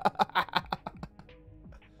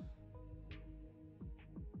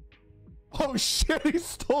 Oh shit, he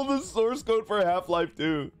stole the source code for Half-Life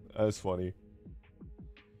 2. That's funny.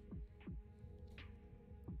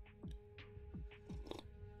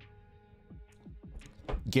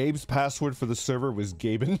 Gabe's password for the server was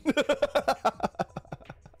Gaben.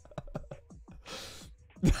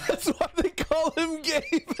 That's why they call him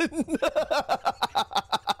Gaben.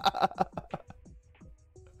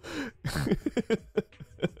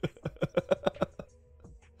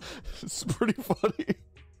 It's pretty funny.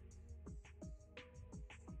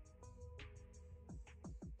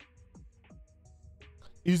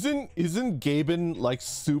 Isn't Gaben like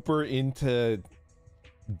super into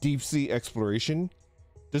deep sea exploration?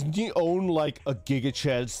 Doesn't he own like a Giga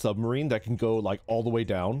Chad submarine that can go like all the way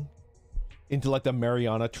down into like the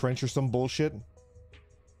Mariana Trench or some bullshit?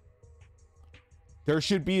 There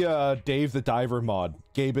should be a Dave the Diver mod,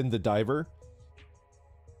 Gaben the Diver,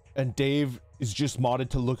 and Dave is just modded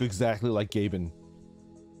to look exactly like Gaben.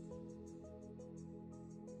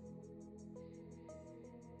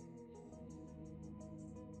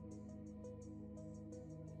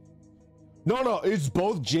 No, it's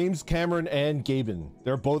both James Cameron and Gaben.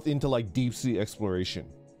 They're both into like deep sea exploration.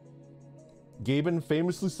 Gaben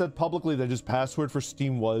famously said publicly that his password for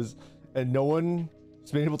Steam was, and no one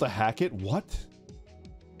has been able to hack it. What?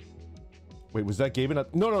 Wait, was that Gaben?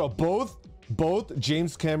 No. Both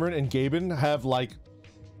James Cameron and Gaben have like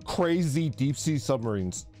crazy deep sea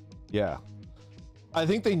submarines. Yeah. I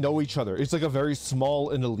think they know each other. It's like a very small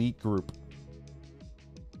and elite group.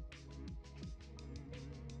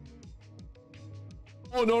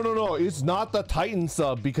 Oh, no. It's not the Titan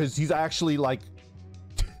sub because he's actually like,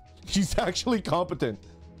 he's actually competent.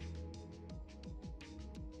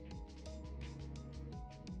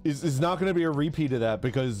 It's not going to be a repeat of that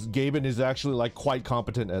because Gaben is actually like quite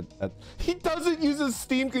competent at he doesn't use a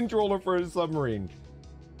Steam controller for his submarine.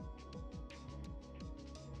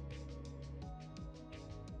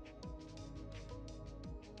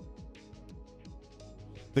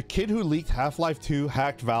 The kid who leaked Half-Life 2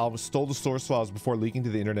 hacked Valve, stole the source files before leaking to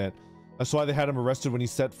the internet. That's why they had him arrested when he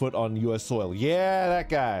set foot on US soil. Yeah, that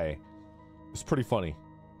guy. It's pretty funny.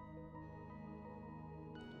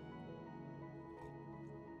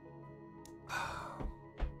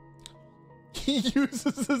 He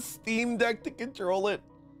uses a Steam Deck to control it.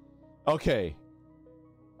 Okay.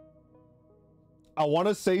 I want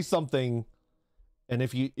to say something, and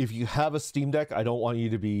if you have a Steam Deck, I don't want you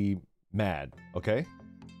to be mad, okay?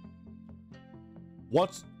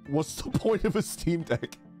 What's the point of a Steam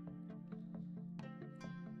Deck?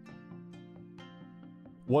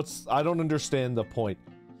 I don't understand the point.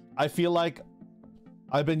 I feel like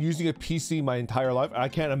I've been using a PC my entire life. I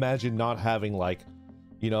can't imagine not having like,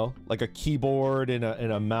 you know, like a keyboard and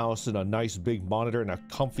a mouse and a nice big monitor and a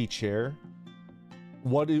comfy chair.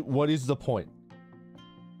 What is the point?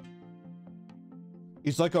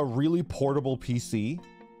 It's like a really portable PC.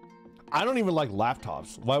 I don't even like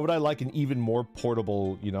laptops. Why would I like an even more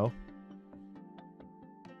portable, you know?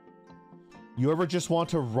 You ever just want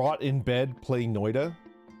to rot in bed playing Noida?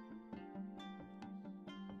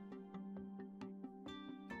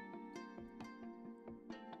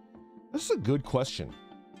 This is a good question.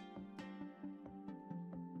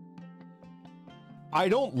 I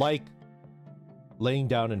don't like laying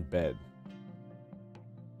down in bed.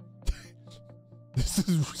 This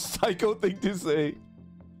is a psycho thing to say.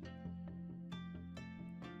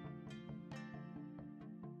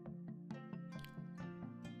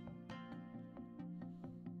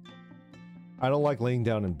 I don't like laying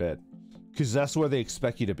down in bed because that's where they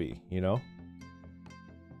expect you to be, you know?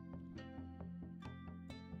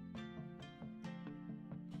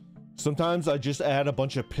 Sometimes I just add a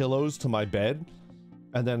bunch of pillows to my bed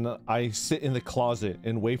and then I sit in the closet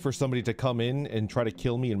and wait for somebody to come in and try to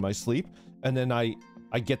kill me in my sleep, and then I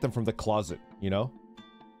get them from the closet, you know?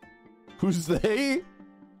 Who's they?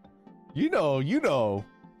 You know.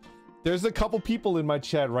 There's a couple people in my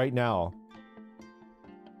chat right now.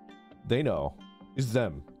 They know. It's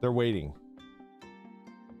them. They're waiting.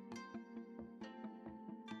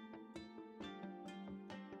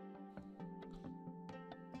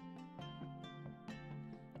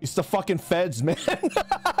 It's the fucking feds, man. It's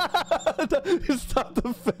not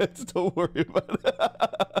the feds. Don't worry about it.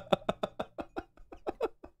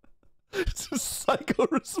 It's a psycho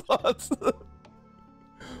response.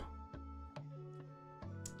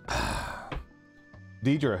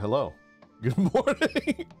 Deidre, hello. Good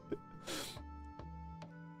morning.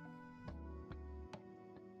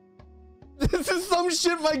 This is some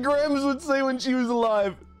shit my grams would say when she was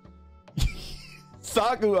alive.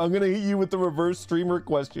 Saku, I'm gonna hit you with the reverse streamer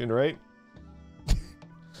question, right?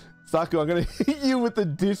 Saku, I'm gonna hit you with the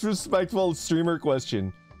disrespectful streamer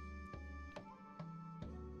question.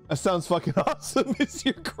 That sounds fucking awesome. Is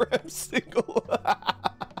your gram single?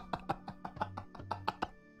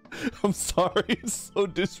 I'm sorry, it's so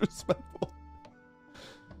disrespectful.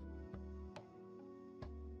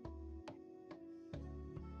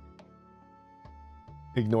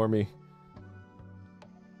 Ignore me.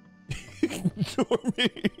 Ignore me.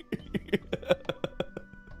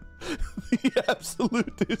 The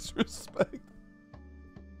absolute disrespect.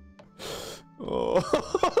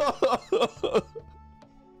 Oh.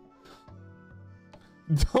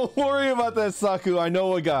 Don't worry about that, Saku. I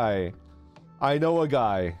know a guy. I know a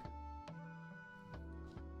guy.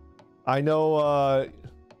 I know,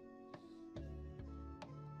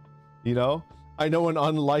 you know, I know an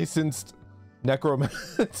unlicensed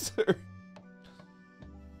necromancer.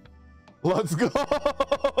 Let's go.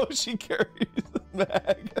 She carries the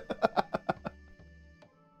bag.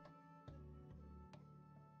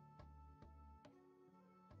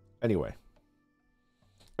 Anyway.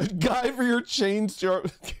 Guy for your chainsaw.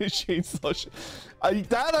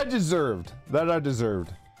 That I deserved. That I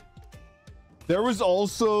deserved. There was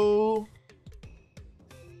also...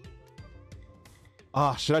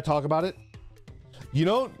 should I talk about it? You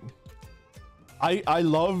know, I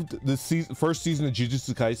loved the first season of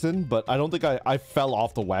Jujutsu Kaisen, but I don't think I fell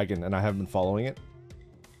off the wagon and I haven't been following it.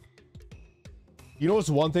 You know what's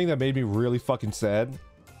one thing that made me really fucking sad?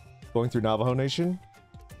 Going through Navajo Nation?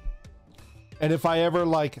 And if I ever,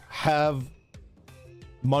 like, have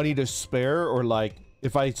money to spare, or, like,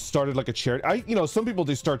 if I started, like, a charity... you know, some people,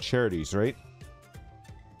 they start charities, right?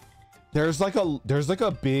 There's like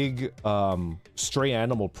a big, stray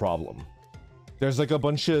animal problem. There's, like, a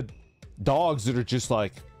bunch of dogs that are just,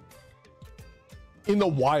 like, in the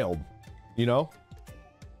wild, you know?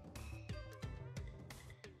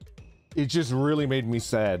 It just really made me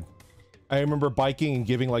sad. I remember biking and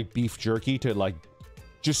giving, like, beef jerky to, like,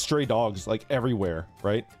 just stray dogs, like, everywhere,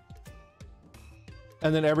 right?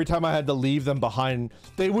 And then every time I had to leave them behind,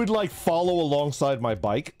 they would, like, follow alongside my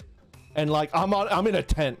bike. And, like, I'm in a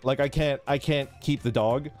tent. Like, I can't keep the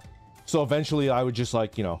dog. So eventually I would just,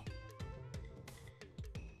 like, you know,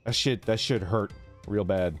 that shit hurt real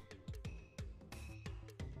bad.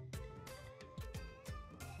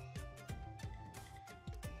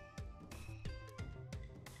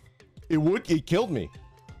 It killed me.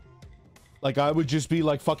 Like, I would just be,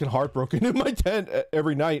 like, fucking heartbroken in my tent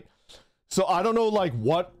every night. So I don't know, like,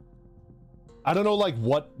 what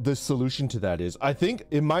the solution to that is. I think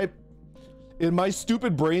in my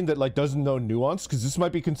stupid brain that, like, doesn't know nuance, because this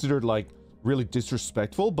might be considered, like, really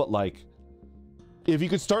disrespectful, but, like, if you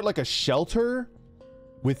could start, like, a shelter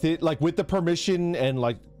with it, like, with the permission and,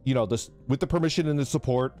 like, you know, with the permission and the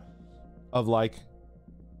support of, like,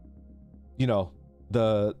 you know,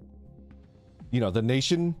 the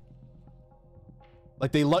nation.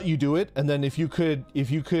 Like, they let you do it, and then if you could, you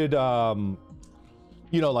know,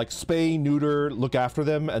 like, spay, neuter, look after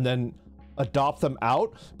them, and then adopt them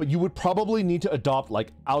out, but you would probably need to adopt,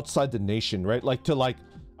 like, outside the nation, right? Like, to, like,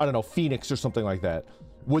 I don't know, Phoenix or something like that.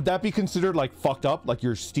 Would that be considered, like, fucked up? Like,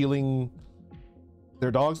 you're stealing their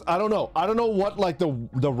dogs? I don't know. I don't know what, like,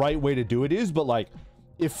 the right way to do it is, but, like,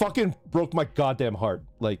 it fucking broke my goddamn heart.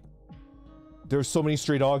 Like, there's so many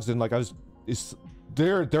stray dogs, and, like,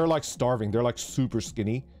 they're like starving. They're like super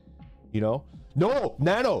skinny, you know? No,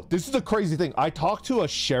 Nano, this is the crazy thing. I talked to a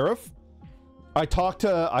sheriff. I talked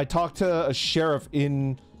to a sheriff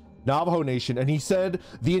in Navajo Nation, and he said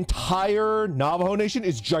the entire Navajo Nation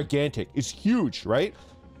is gigantic. It's huge, right?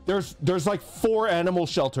 There's like 4 animal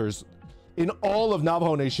shelters in all of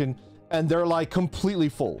Navajo Nation, and they're like completely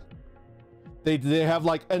full. They have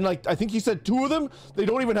like, and like, I think he said 2 of them, they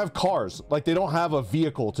don't even have cars. Like, they don't have a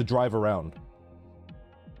vehicle to drive around.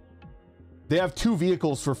 They have 2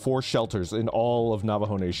 vehicles for 4 shelters in all of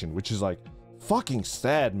Navajo Nation, which is like fucking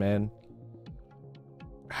sad, man.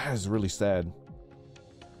 That is really sad.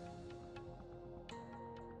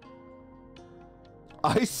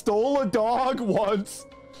 I stole a dog once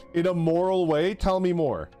in a moral way. Tell me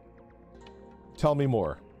more. Tell me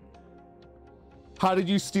more. How did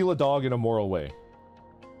you steal a dog in a moral way?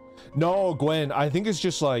 No, Gwen, I think it's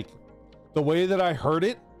just like the way that I heard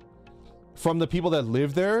it from the people that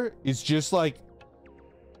live there is just like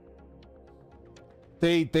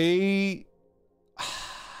they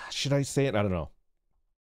should I say it? I don't know.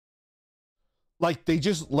 Like, they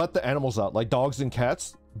just let the animals out, like dogs and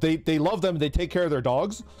cats. They love them, they take care of their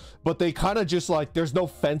dogs, but they kind of just like, there's no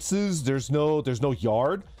fences, there's no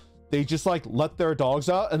yard. They just like let their dogs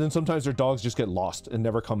out, and then sometimes their dogs just get lost and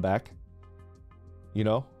never come back. You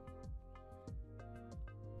know?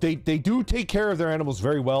 They do take care of their animals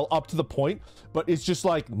very well up to the point, but it's just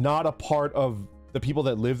like not a part of the people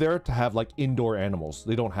that live there to have like indoor animals.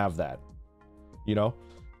 They don't have that, you know?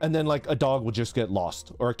 And then like a dog would just get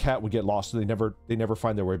lost, or a cat would get lost, and they never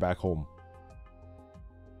find their way back home.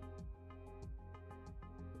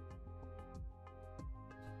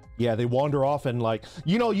 Yeah, they wander off, and like,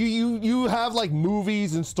 you know, you have like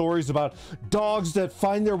movies and stories about dogs that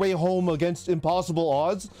find their way home against impossible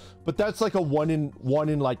odds, but that's like a one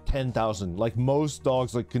in like 10,000. Like, most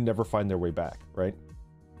dogs like can never find their way back, right?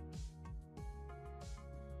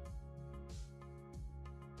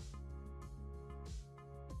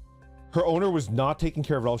 Her owner was not taking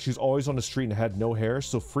care of it all. She was always on the street and had no hair.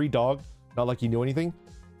 So free dog, not like you knew anything.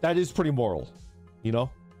 That is pretty moral, you know?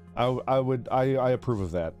 I approve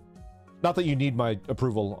of that. Not that you need my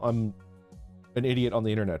approval. I'm an idiot on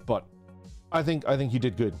the internet, but I think you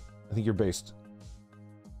did good. I think you're based.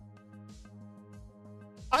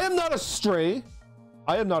 I am not a stray.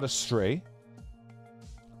 I am not a stray.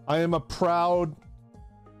 I am a proud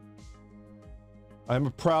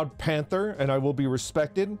panther, and I will be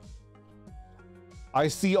respected. I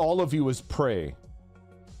see all of you as prey.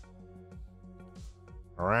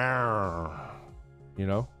 You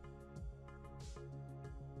know?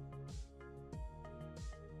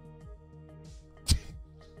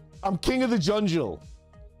 I'm king of the jungle.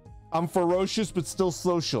 I'm ferocious but still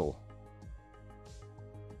social.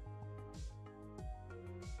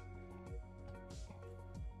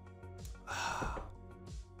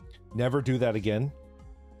 Never do that again.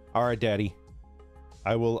 All right, daddy.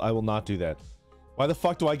 I will not do that. Why the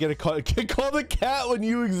fuck do I get called the cat when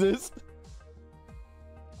you exist?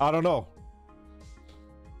 I don't know.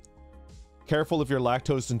 Careful if you're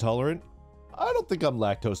lactose intolerant. I don't think I'm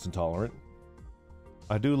lactose intolerant.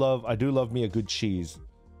 I do love me a good cheese.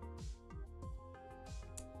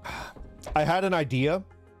 I had an idea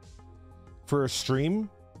for a stream,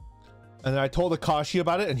 and then I told Akashi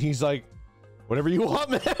about it, and he's like, whatever you want,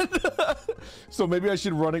 man. So maybe I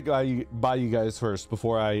should run it by you guys first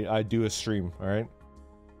before I do a stream, all right?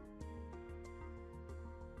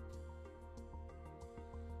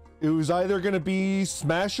 It was either gonna be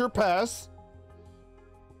smash or pass,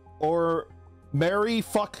 or marry,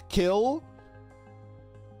 fuck, kill,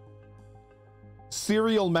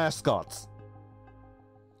 cereal mascots.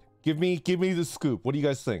 Give me the scoop. What do you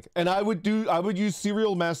guys think? And I would use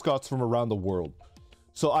cereal mascots from around the world.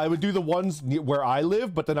 So I would do the ones where I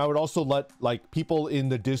live, but then I would also let like people in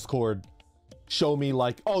the Discord show me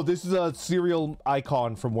like, oh, this is a cereal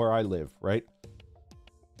icon from where I live, right?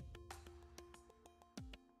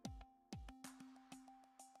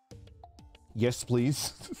 Yes,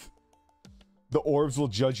 please. The orbs will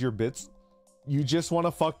judge your bits. You just want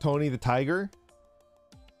to fuck Tony the Tiger?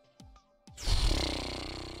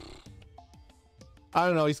 I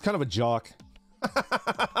don't know. He's kind of a jock.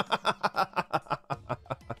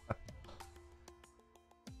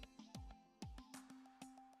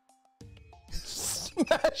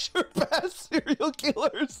 Smash or pass serial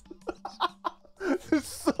killers. It's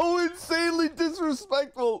so insanely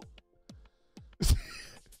disrespectful.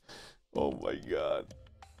 Oh my god.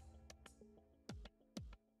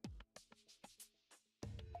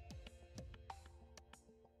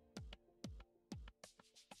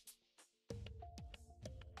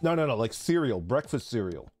 No, like cereal, breakfast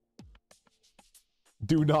cereal.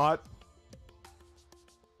 Do not.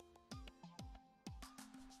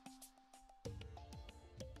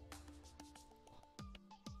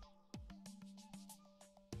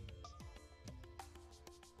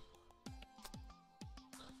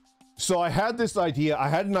 So I had this idea. I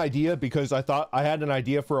had an idea because I thought I had an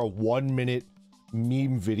idea for a 1-minute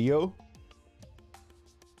meme video.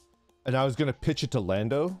 And I was going to pitch it to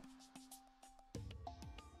Lando.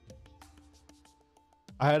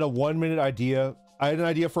 I had a 1-minute idea. I had an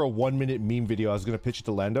idea for a 1-minute meme video. I was going to pitch it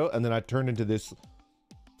to Lando. And then I turned into this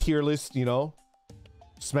tier list, you know,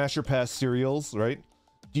 smash or pass cereals, right?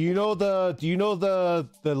 Do you know the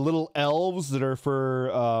little elves that are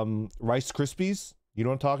for Rice Krispies? You know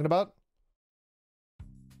what I'm talking about?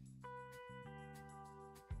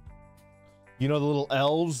 You know the little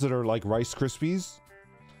elves that are like Rice Krispies?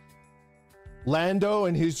 Lando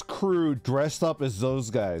and his crew dressed up as those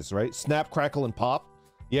guys, right? Snap, crackle, and pop.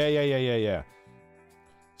 Yeah.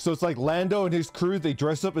 So it's like Lando and his crew, they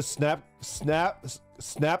dress up as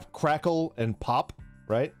snap, crackle, and pop,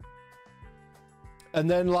 right? And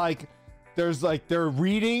then like, there's like, they're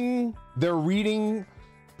reading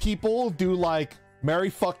people do like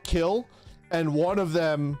marry, fuck, kill, and one of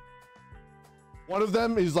them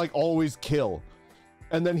is like always kill,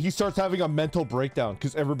 and then he starts having a mental breakdown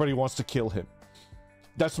because everybody wants to kill him.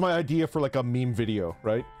 That's my idea for like a meme video,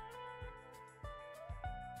 right?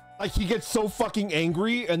 Like he gets so fucking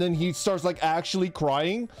angry and then he starts like actually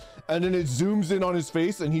crying, and then it zooms in on his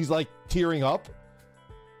face and he's like tearing up.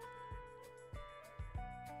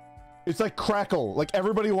 It's like Crackle. Like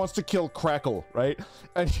everybody wants to kill Crackle, right?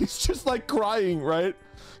 And he's just like crying, right?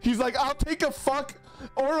 He's like, I'll take a fuck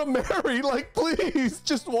or a marry, like please,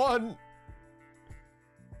 just one.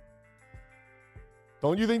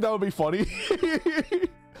 Don't you think that would be funny?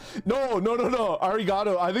 No.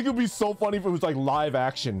 Arigato. I think it would be so funny if it was like live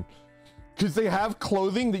action. Because they have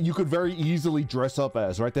clothing that you could very easily dress up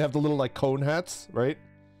as, right? They have the little like cone hats, right?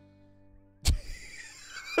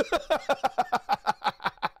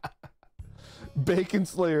 Bacon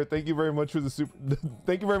Slayer, thank you very much for the super.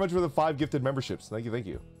 Thank you very much for the 5 gifted memberships. Thank you, thank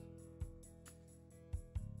you.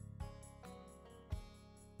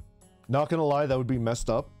 Not gonna lie, that would be messed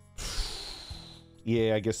up.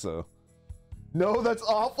 Yeah, I guess so. No, that's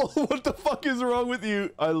awful. What the fuck is wrong with you?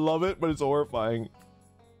 I love it, but it's horrifying.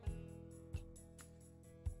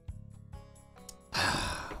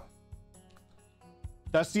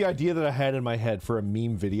 That's the idea that I had in my head for a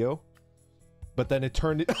meme video, but then it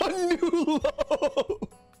turned it a new low.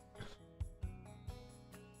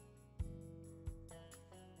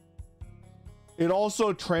 It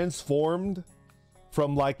also transformed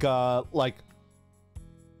from like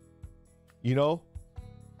you know,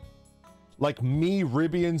 like me,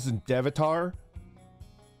 Ribians, and Devatar.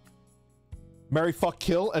 Marry, fuck,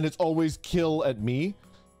 kill, and it's always kill at me.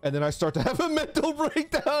 And then I start to have a mental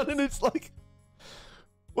breakdown, and it's like,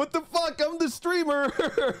 what the fuck? I'm the streamer.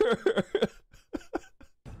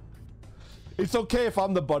 It's okay if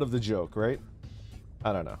I'm the butt of the joke, right?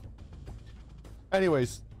 I don't know.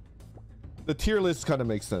 Anyways, the tier list kind of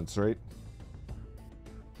makes sense, right?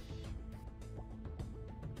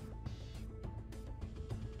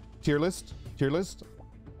 Tier list? Tier list?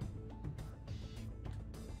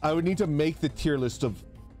 I would need to make the tier list of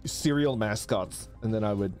cereal mascots, and then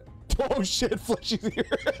I would... Oh shit, Fleshy's here!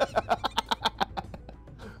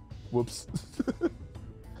 Whoops.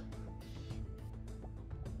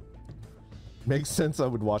 Makes sense, I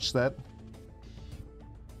would watch that.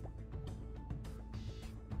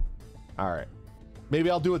 Alright.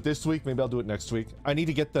 Maybe I'll do it this week, maybe I'll do it next week. I need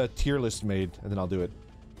to get the tier list made, and then I'll do it.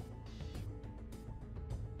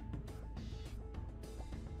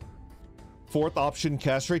 Fourth option,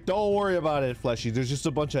 castrate. Don't worry about it, Fleshy. There's just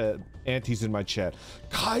a bunch of antis in my chat.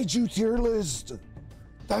 Kaiju tier list.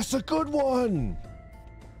 That's a good one.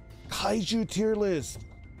 Kaiju tier list.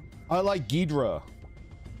 I like Ghidra.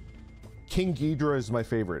 King Ghidra is my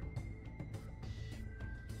favorite.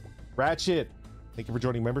 Ratchet. Thank you for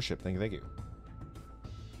joining membership. Thank you, thank you.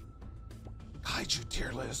 Kaiju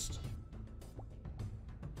tier list.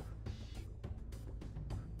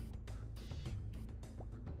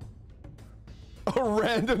 A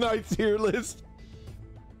randomite tier list.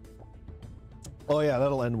 Oh yeah,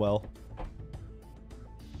 that'll end well.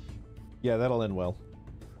 Yeah, that'll end well.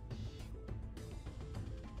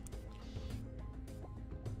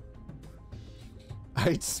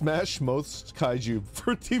 I'd smash most kaiju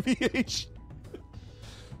for TBH.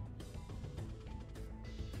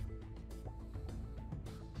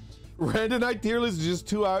 Randonite tier list is just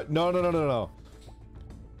 2 hours. No.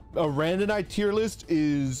 A Randonite tier list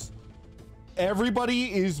is...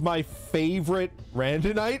 Everybody is my favorite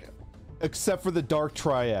Randonite, except for the Dark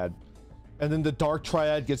Triad. And then the Dark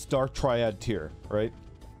Triad gets Dark Triad tier, right?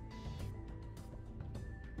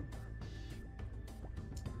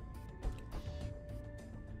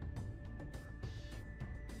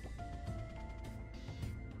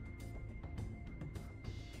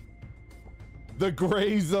 The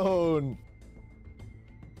gray zone.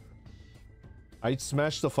 I'd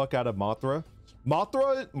smash the fuck out of Mothra.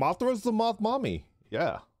 Mothra's the moth mommy.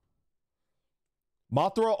 Yeah.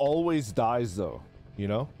 Mothra always dies though, you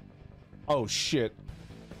know? Oh shit.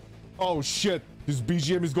 Oh shit. This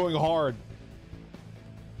BGM is going hard.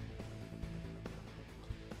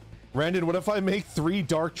 Randon, what if I make 3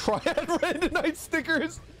 Dark Triad Randonite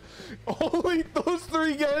stickers? Only those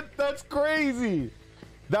 3 get? That's crazy.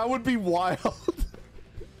 That would be wild.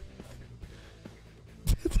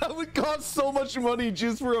 That would cost so much money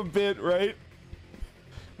just for a bit, right?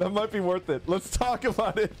 That might be worth it. Let's talk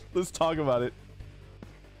about it. Let's talk about it.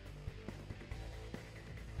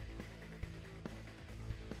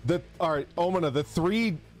 All right, Omana,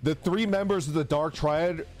 the three members of the Dark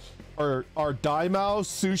Triad are Daimao,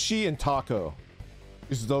 Sushi, and Taco.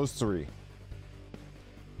 It's those 3.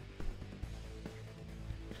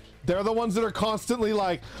 They're the ones that are constantly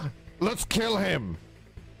like, let's kill him.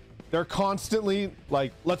 They're constantly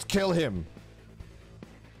like, let's kill him.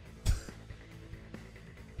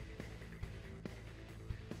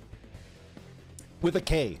 With a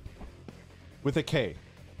K. With a K.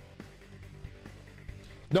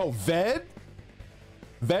 No, Ved?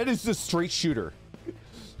 Ved is the straight shooter.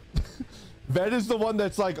 Ved is the one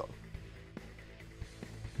that's like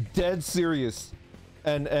dead serious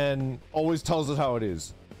and always tells us how it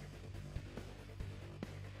is.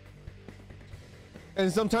 And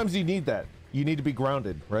sometimes you need that. You need to be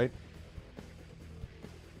grounded, right?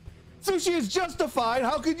 Sushi is justified.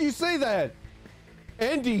 How could you say that?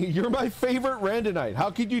 Andy, you're my favorite Randonite. How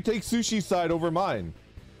could you take Sushi's side over mine?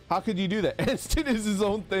 How could you do that? Anston is his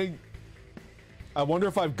own thing. I wonder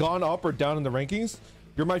if I've gone up or down in the rankings.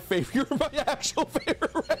 You're my favorite. You're my actual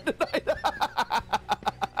favorite Random Knight.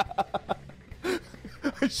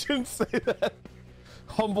 I shouldn't say that.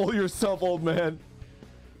 Humble yourself, old man.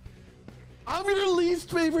 I'm your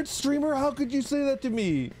least favorite streamer? How could you say that to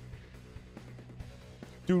me?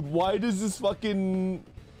 Dude, why does this fucking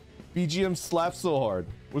BGM slap so hard?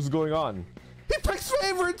 What's going on? He picks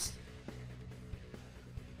favorites!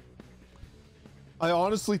 I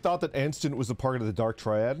honestly thought that Anston was a part of the Dark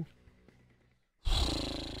Triad.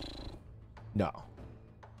 No.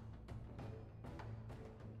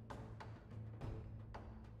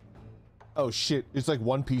 Oh shit, it's like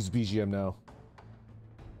One Piece BGM now.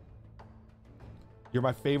 You're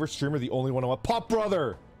my favorite streamer, the only one I want. Pop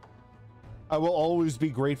Brother! I will always be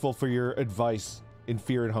grateful for your advice in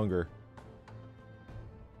Fear and Hunger.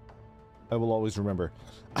 I will always remember.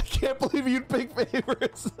 I can't believe you'd pick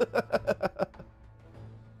favorites.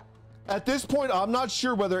 At this point, I'm not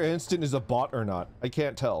sure whether Anston is a bot or not. I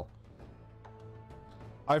can't tell.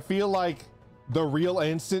 I feel like the real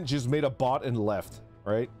Anston just made a bot and left,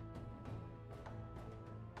 right?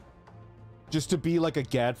 Just to be like a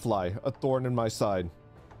gadfly, a thorn in my side.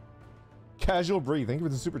 Casual Bree, thank you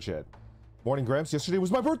for the super chat. Morning Gramps, yesterday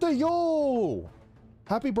was my birthday, yo!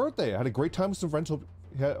 Happy birthday, I had a great time with some friends, hope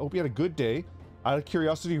you had a good day. Out of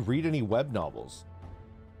curiosity, read any web novels?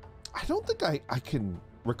 I don't think I can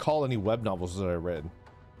recall any web novels that I read.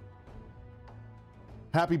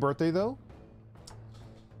 Happy birthday though.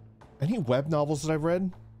 Any web novels that I've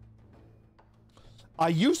read? I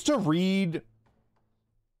used to read...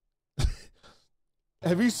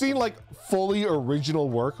 Have you seen like fully original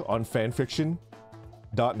work on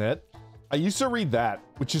fanfiction.net? I used to read that,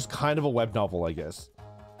 which is kind of a web novel, I guess.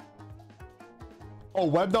 Oh,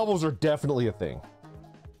 web novels are definitely a thing.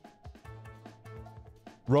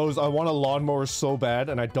 Rose, I want a lawnmower so bad,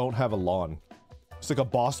 and I don't have a lawn. It's like a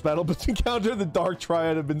boss battle, but to encounter the Dark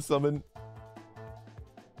Triad have been summoned.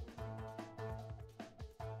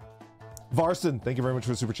 Varson, thank you very much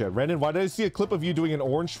for the super chat. Brandon, why did I see a clip of you doing an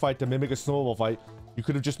orange fight to mimic a snowball fight? You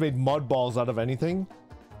could have just made mud balls out of anything.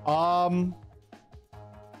 How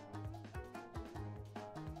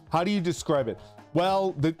do you describe it?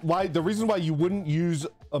 Well, the reason why you wouldn't use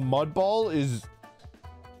a mud ball is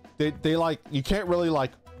they like, you can't really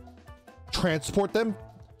like transport them.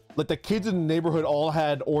 Like the kids in the neighborhood all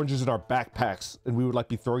had oranges in our backpacks and we would like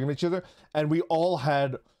be throwing them at each other. And we all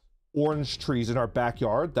had orange trees in our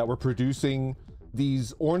backyard that were producing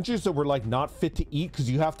these oranges that were like not fit to eat because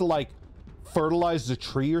you have to like fertilize the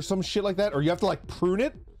tree or some shit like that, or you have to like prune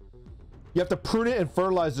it. You have to prune it and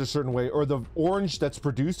fertilize it a certain way, or the orange that's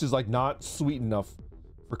produced is like not sweet enough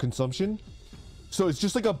for consumption. So it's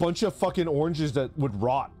just like a bunch of fucking oranges that would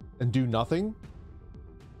rot and do nothing.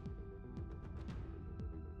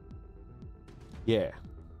 Yeah.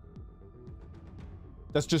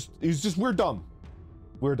 That's just, we're dumb.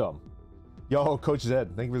 We're dumb. Yo, Coach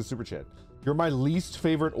Zed, thank you for the super chat. You're my least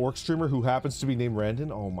favorite orc streamer who happens to be named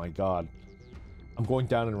Randon. Oh my god. I'm going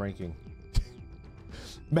down in ranking.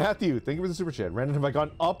 Matthew, thank you for the super chat. Randon, have I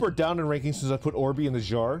gone up or down in ranking since I put Orby in the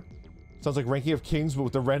jar? Sounds like ranking of kings, but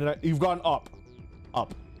with the Randon, you've gone up.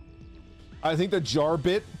 Up. I think the jar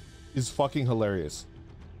bit is fucking hilarious.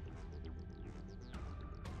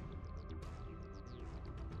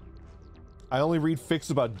 I only read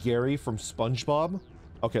fics about Gary from SpongeBob.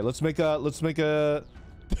 Okay, let's make a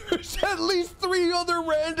there's at least 3 other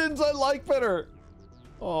Randons I like better.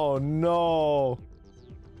 Oh no.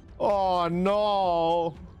 Oh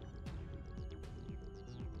no.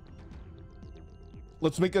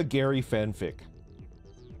 Let's make a Gary fanfic.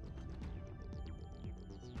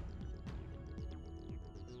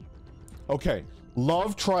 Okay,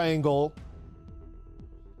 love triangle.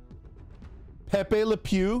 Pepe Le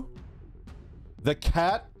Pew. The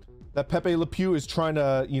cat that Pepe Le Pew is trying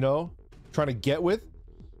to, you know, trying to get with.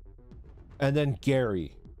 And then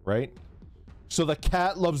Gary, right? So the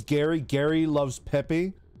cat loves Gary, Gary loves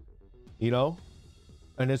Pepe, you know?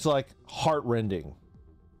 And it's like heart-rending.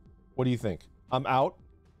 What do you think? I'm out?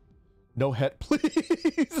 No het, please.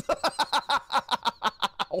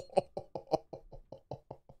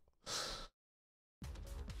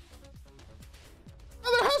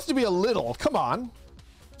 There has to be a little. Come on.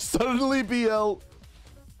 Suddenly BL.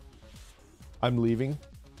 I'm leaving.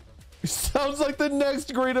 Sounds like the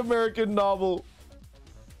next great American novel.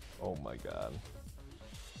 Oh my god.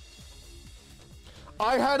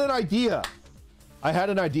 I had an idea.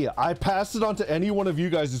 I passed it on to any one of you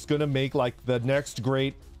guys that's gonna make like the next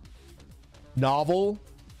great novel.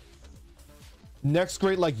 Next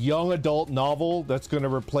great like young adult novel that's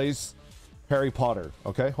gonna replace Harry Potter.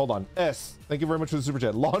 Okay, hold on. S, thank you very much for the super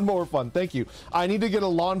chat. Lawnmower fun, thank you. I need to get a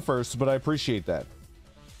lawn first, but I appreciate that.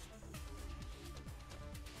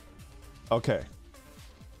 Okay.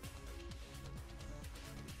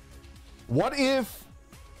 What if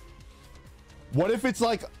it's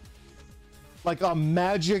like a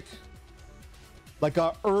magic, like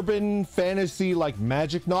a urban fantasy, like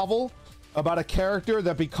magic novel about a character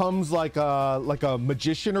that becomes like a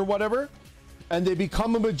magician or whatever, and they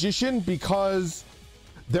become a magician because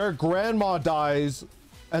their grandma dies,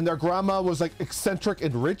 and their grandma was like eccentric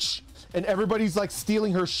and rich, and everybody's like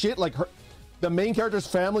stealing her shit. Like the main character's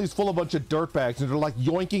family is full of a bunch of dirtbags, and they're like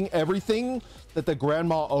yoinking everything that the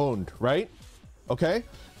grandma owned, right? Okay,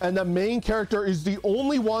 and the main character is the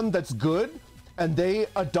only one that's good, and they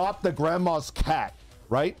adopt the grandma's cat,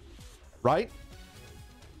 right?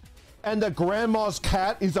 And the grandma's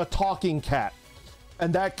cat is a talking cat,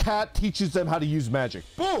 and that cat teaches them how to use magic.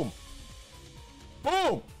 Boom!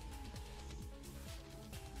 Boom!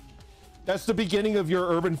 That's the beginning of your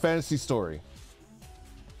urban fantasy story.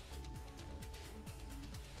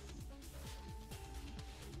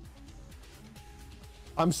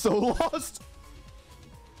 I'm so lost.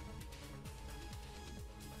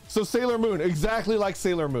 So Sailor Moon, exactly like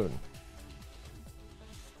Sailor Moon.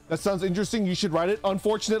 That sounds interesting. You should write it.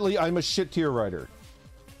 Unfortunately, I'm a shit tier writer.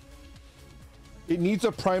 It needs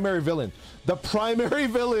a primary villain. The primary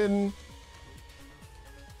villain.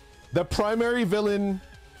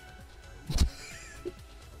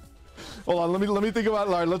 Hold on, let me think about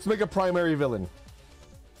it. All right, let's make a primary villain.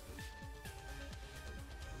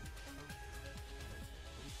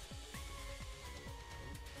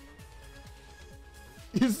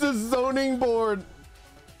 It's the zoning board.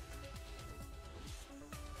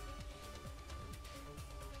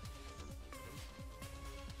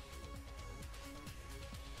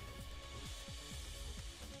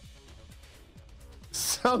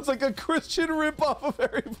 Sounds like a Christian ripoff of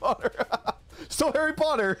Harry Potter. So Harry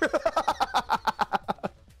Potter.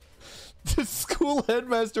 The school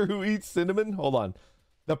headmaster who eats cinnamon. Hold on.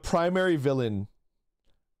 The primary villain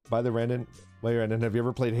by the random. Wait, Brandon, have you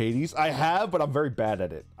ever played Hades? I have, but I'm very bad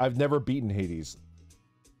at it. I've never beaten Hades.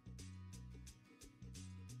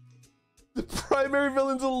 The primary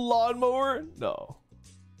villain's a lawnmower? No.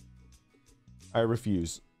 I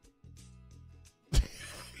refuse.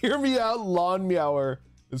 Hear me out, lawn meower.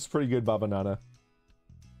 It's pretty good, Babanana.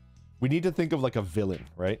 We need to think of like a villain,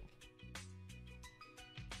 right?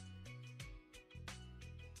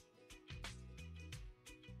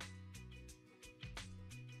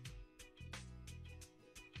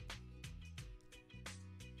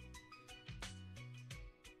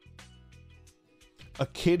 A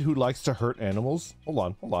kid who likes to hurt animals? Hold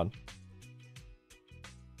on, hold on.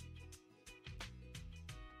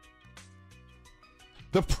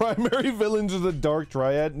 The primary villains is a dark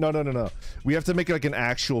triad? No. We have to make it like an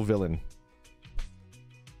actual villain.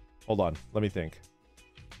 Hold on, let me think.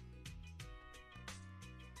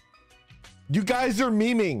 You guys are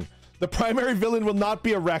memeing. The primary villain will not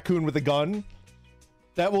be a raccoon with a gun.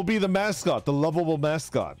 That will be the mascot, the lovable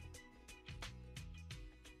mascot.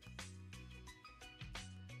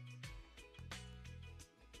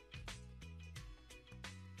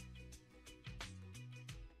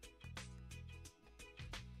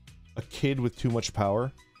 A kid with too much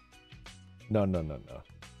power? No.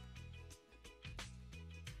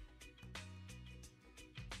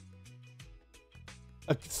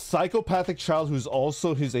 A psychopathic child who's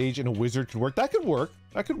also his age and a wizard could work. That could work.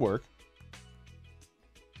 That could work.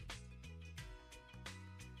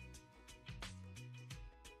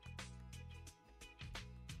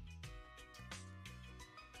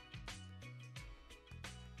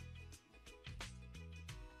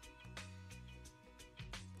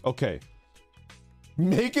 Okay.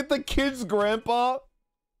 Make it the kid's grandpa.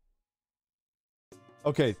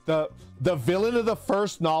 Okay, the villain of the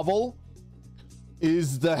first novel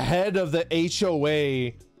is the head of the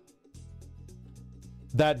HOA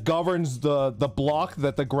that governs the block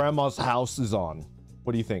that the grandma's house is on.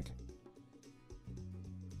 What do you think?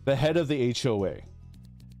 The head of the HOA.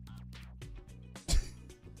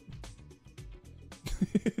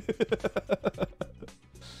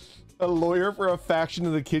 A lawyer for a faction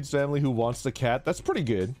of the kid's family who wants the cat. That's pretty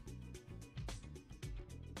good.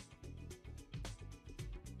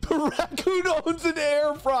 The raccoon owns an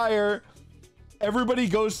air fryer. Everybody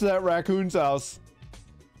goes to that raccoon's house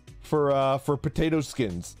for potato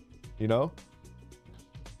skins, you know?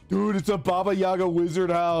 Dude, it's a Baba Yaga wizard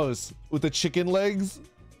house with the chicken legs.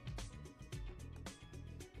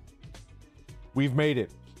 We've made it.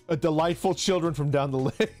 A delightful children from down the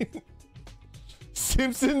lane.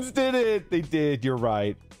 Simpsons did it. They did. You're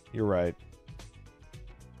right. You're right.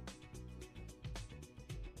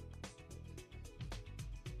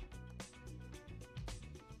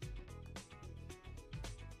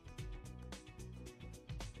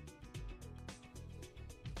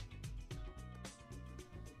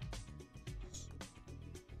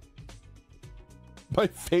 My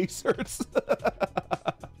face hurts.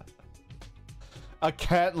 A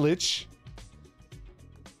cat lich.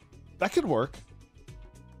 That could work.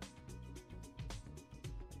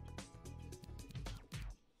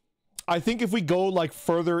 I think if we go like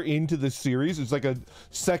further into the series, it's like a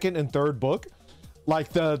second and third book,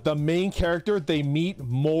 like the main character, they meet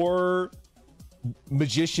more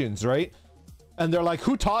magicians, right? And they're like,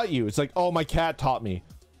 who taught you? It's like, oh, my cat taught me.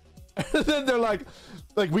 And then they're like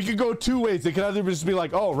we could go two ways. They could either just be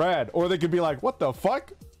like, oh, rad, or they could be like, what the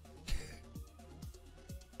fuck?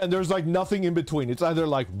 And there's like nothing in between. It's either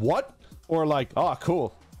like, what? Or like, oh,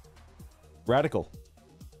 cool. Radical.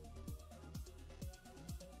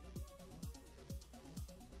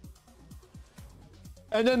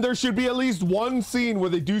 And then there should be at least one scene where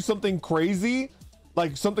they do something crazy,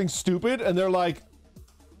 like something stupid, and they're like,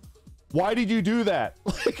 why did you do that?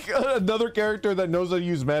 Like another character that knows how to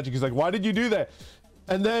use magic is like, why did you do that?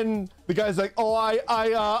 And then the guy's like, oh,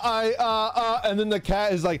 and then the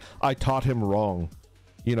cat is like, I taught him wrong,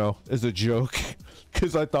 you know, as a joke,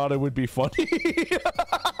 because I thought it would be funny.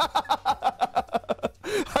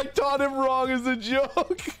 I taught him wrong as a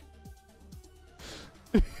joke.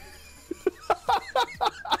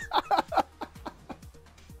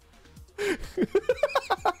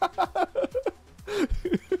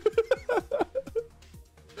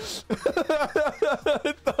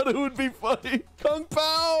 I thought it would be funny. Kung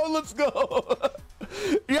Pao, let's go.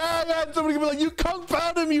 Yeah, somebody can be like, you Kung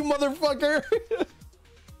Pao him, you motherfucker.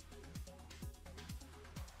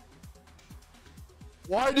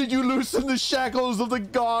 Why did you loosen the shackles of the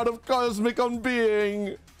god of cosmic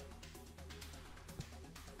unbeing?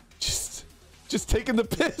 Just taking the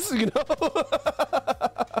piss, you know?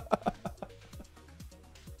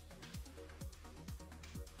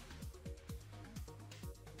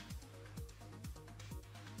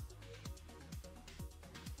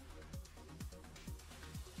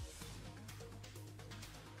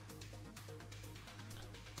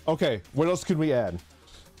 Okay, what else could we add?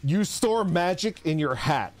 You store magic in your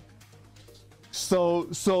hat. So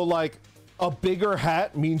like a bigger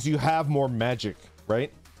hat means you have more magic,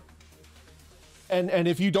 right? And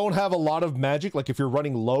if you don't have a lot of magic, like if you're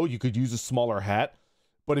running low, you could use a smaller hat.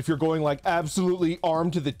 But if you're going like absolutely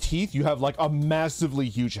armed to the teeth, you have like a massively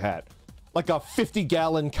huge hat. Like a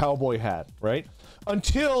 50-gallon cowboy hat, right?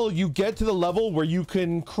 Until you get to the level where you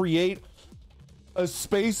can create a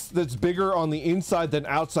space that's bigger on the inside than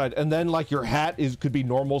outside, and then like your hat could be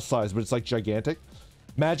normal size, but it's like gigantic.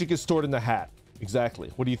 Magic is stored in the hat. Exactly.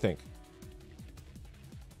 What do you think?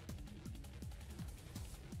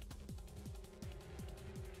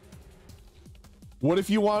 What if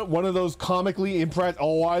you want one of those comically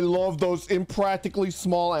oh, I love those impractically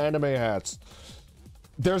small anime hats.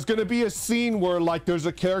 There's gonna be a scene where like there's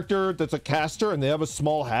a character that's a caster and they have a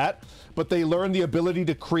small hat, but they learn the ability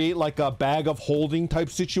to create like a bag of holding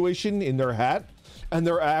type situation in their hat, and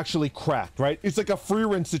they're actually cracked, right? It's like a free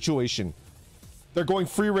reign situation. They're going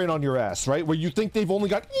free reign on your ass, right? Where you think they've only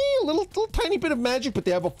got a little tiny bit of magic, but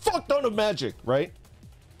they have a fuck ton of magic, right?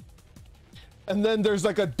 And then there's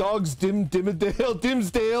like a Doug's Dimsdale of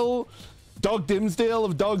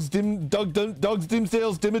Doug's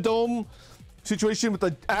Dimsdale's Dimmadome situation with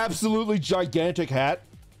an absolutely gigantic hat.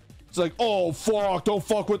 It's like, oh fuck, don't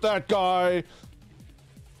fuck with that guy.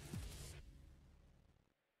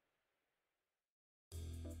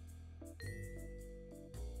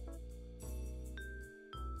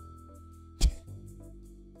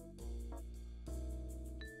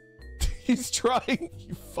 He's trying,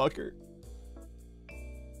 you fucker.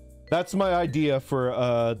 That's my idea for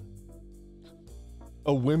a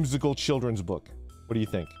whimsical children's book. What do you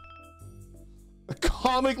think? A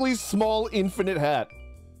comically small infinite hat.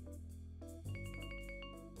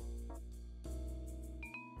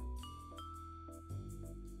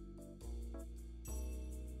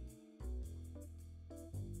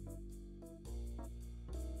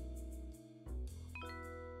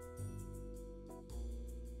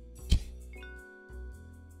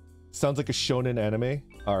 Sounds like a shonen anime.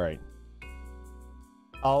 All right.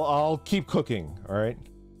 I'll keep cooking. All right.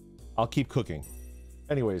 I'll keep cooking.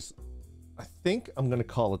 Anyways, I think I'm gonna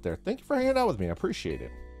call it there. Thank you for hanging out with me. I appreciate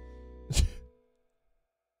it.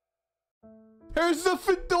 There's the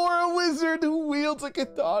fedora wizard who wields a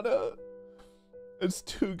katana. It's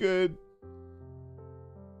too good.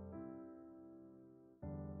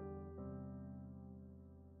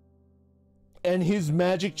 And his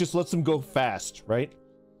magic just lets him go fast, right?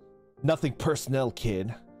 Nothing personnel,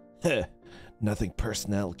 kid. Nothing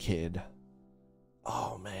personnel, kid.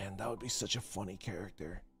 Oh man, that would be such a funny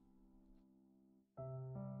character.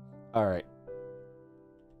 All right.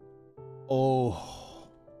 Oh.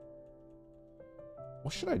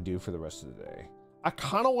 What should I do for the rest of the day? I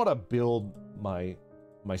kind of want to build my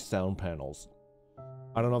sound panels.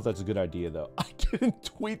 I don't know if that's a good idea though. I didn't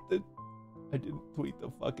tweet the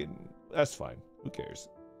fucking. That's fine. Who cares?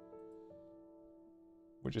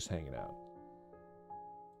 We're just hanging out.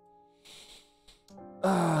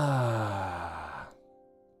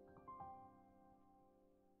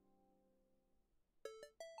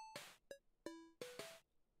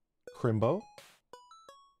 Crimbo?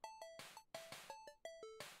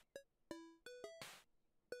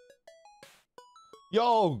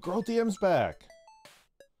 Yo, Girl DM's back.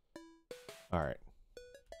 All right.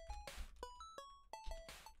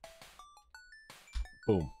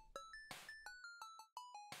 Boom.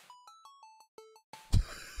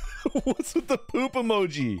 What's with the poop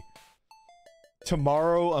emoji?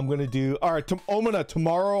 Tomorrow I'm gonna do. All right, Omina.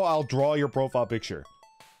 Tomorrow I'll draw your profile picture.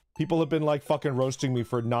 People have been like fucking roasting me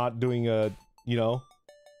for not doing a, you know,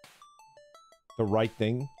 the right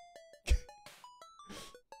thing.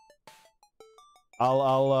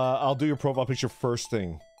 I'll do your profile picture first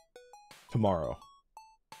thing tomorrow.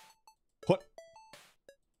 What?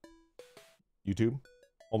 YouTube,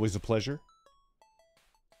 always a pleasure.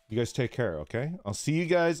 You guys take care, okay? I'll see you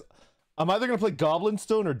guys. I'm either gonna play Goblin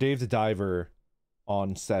Stone or Dave the Diver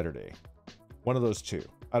on Saturday. One of those two.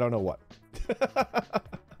 I don't know what.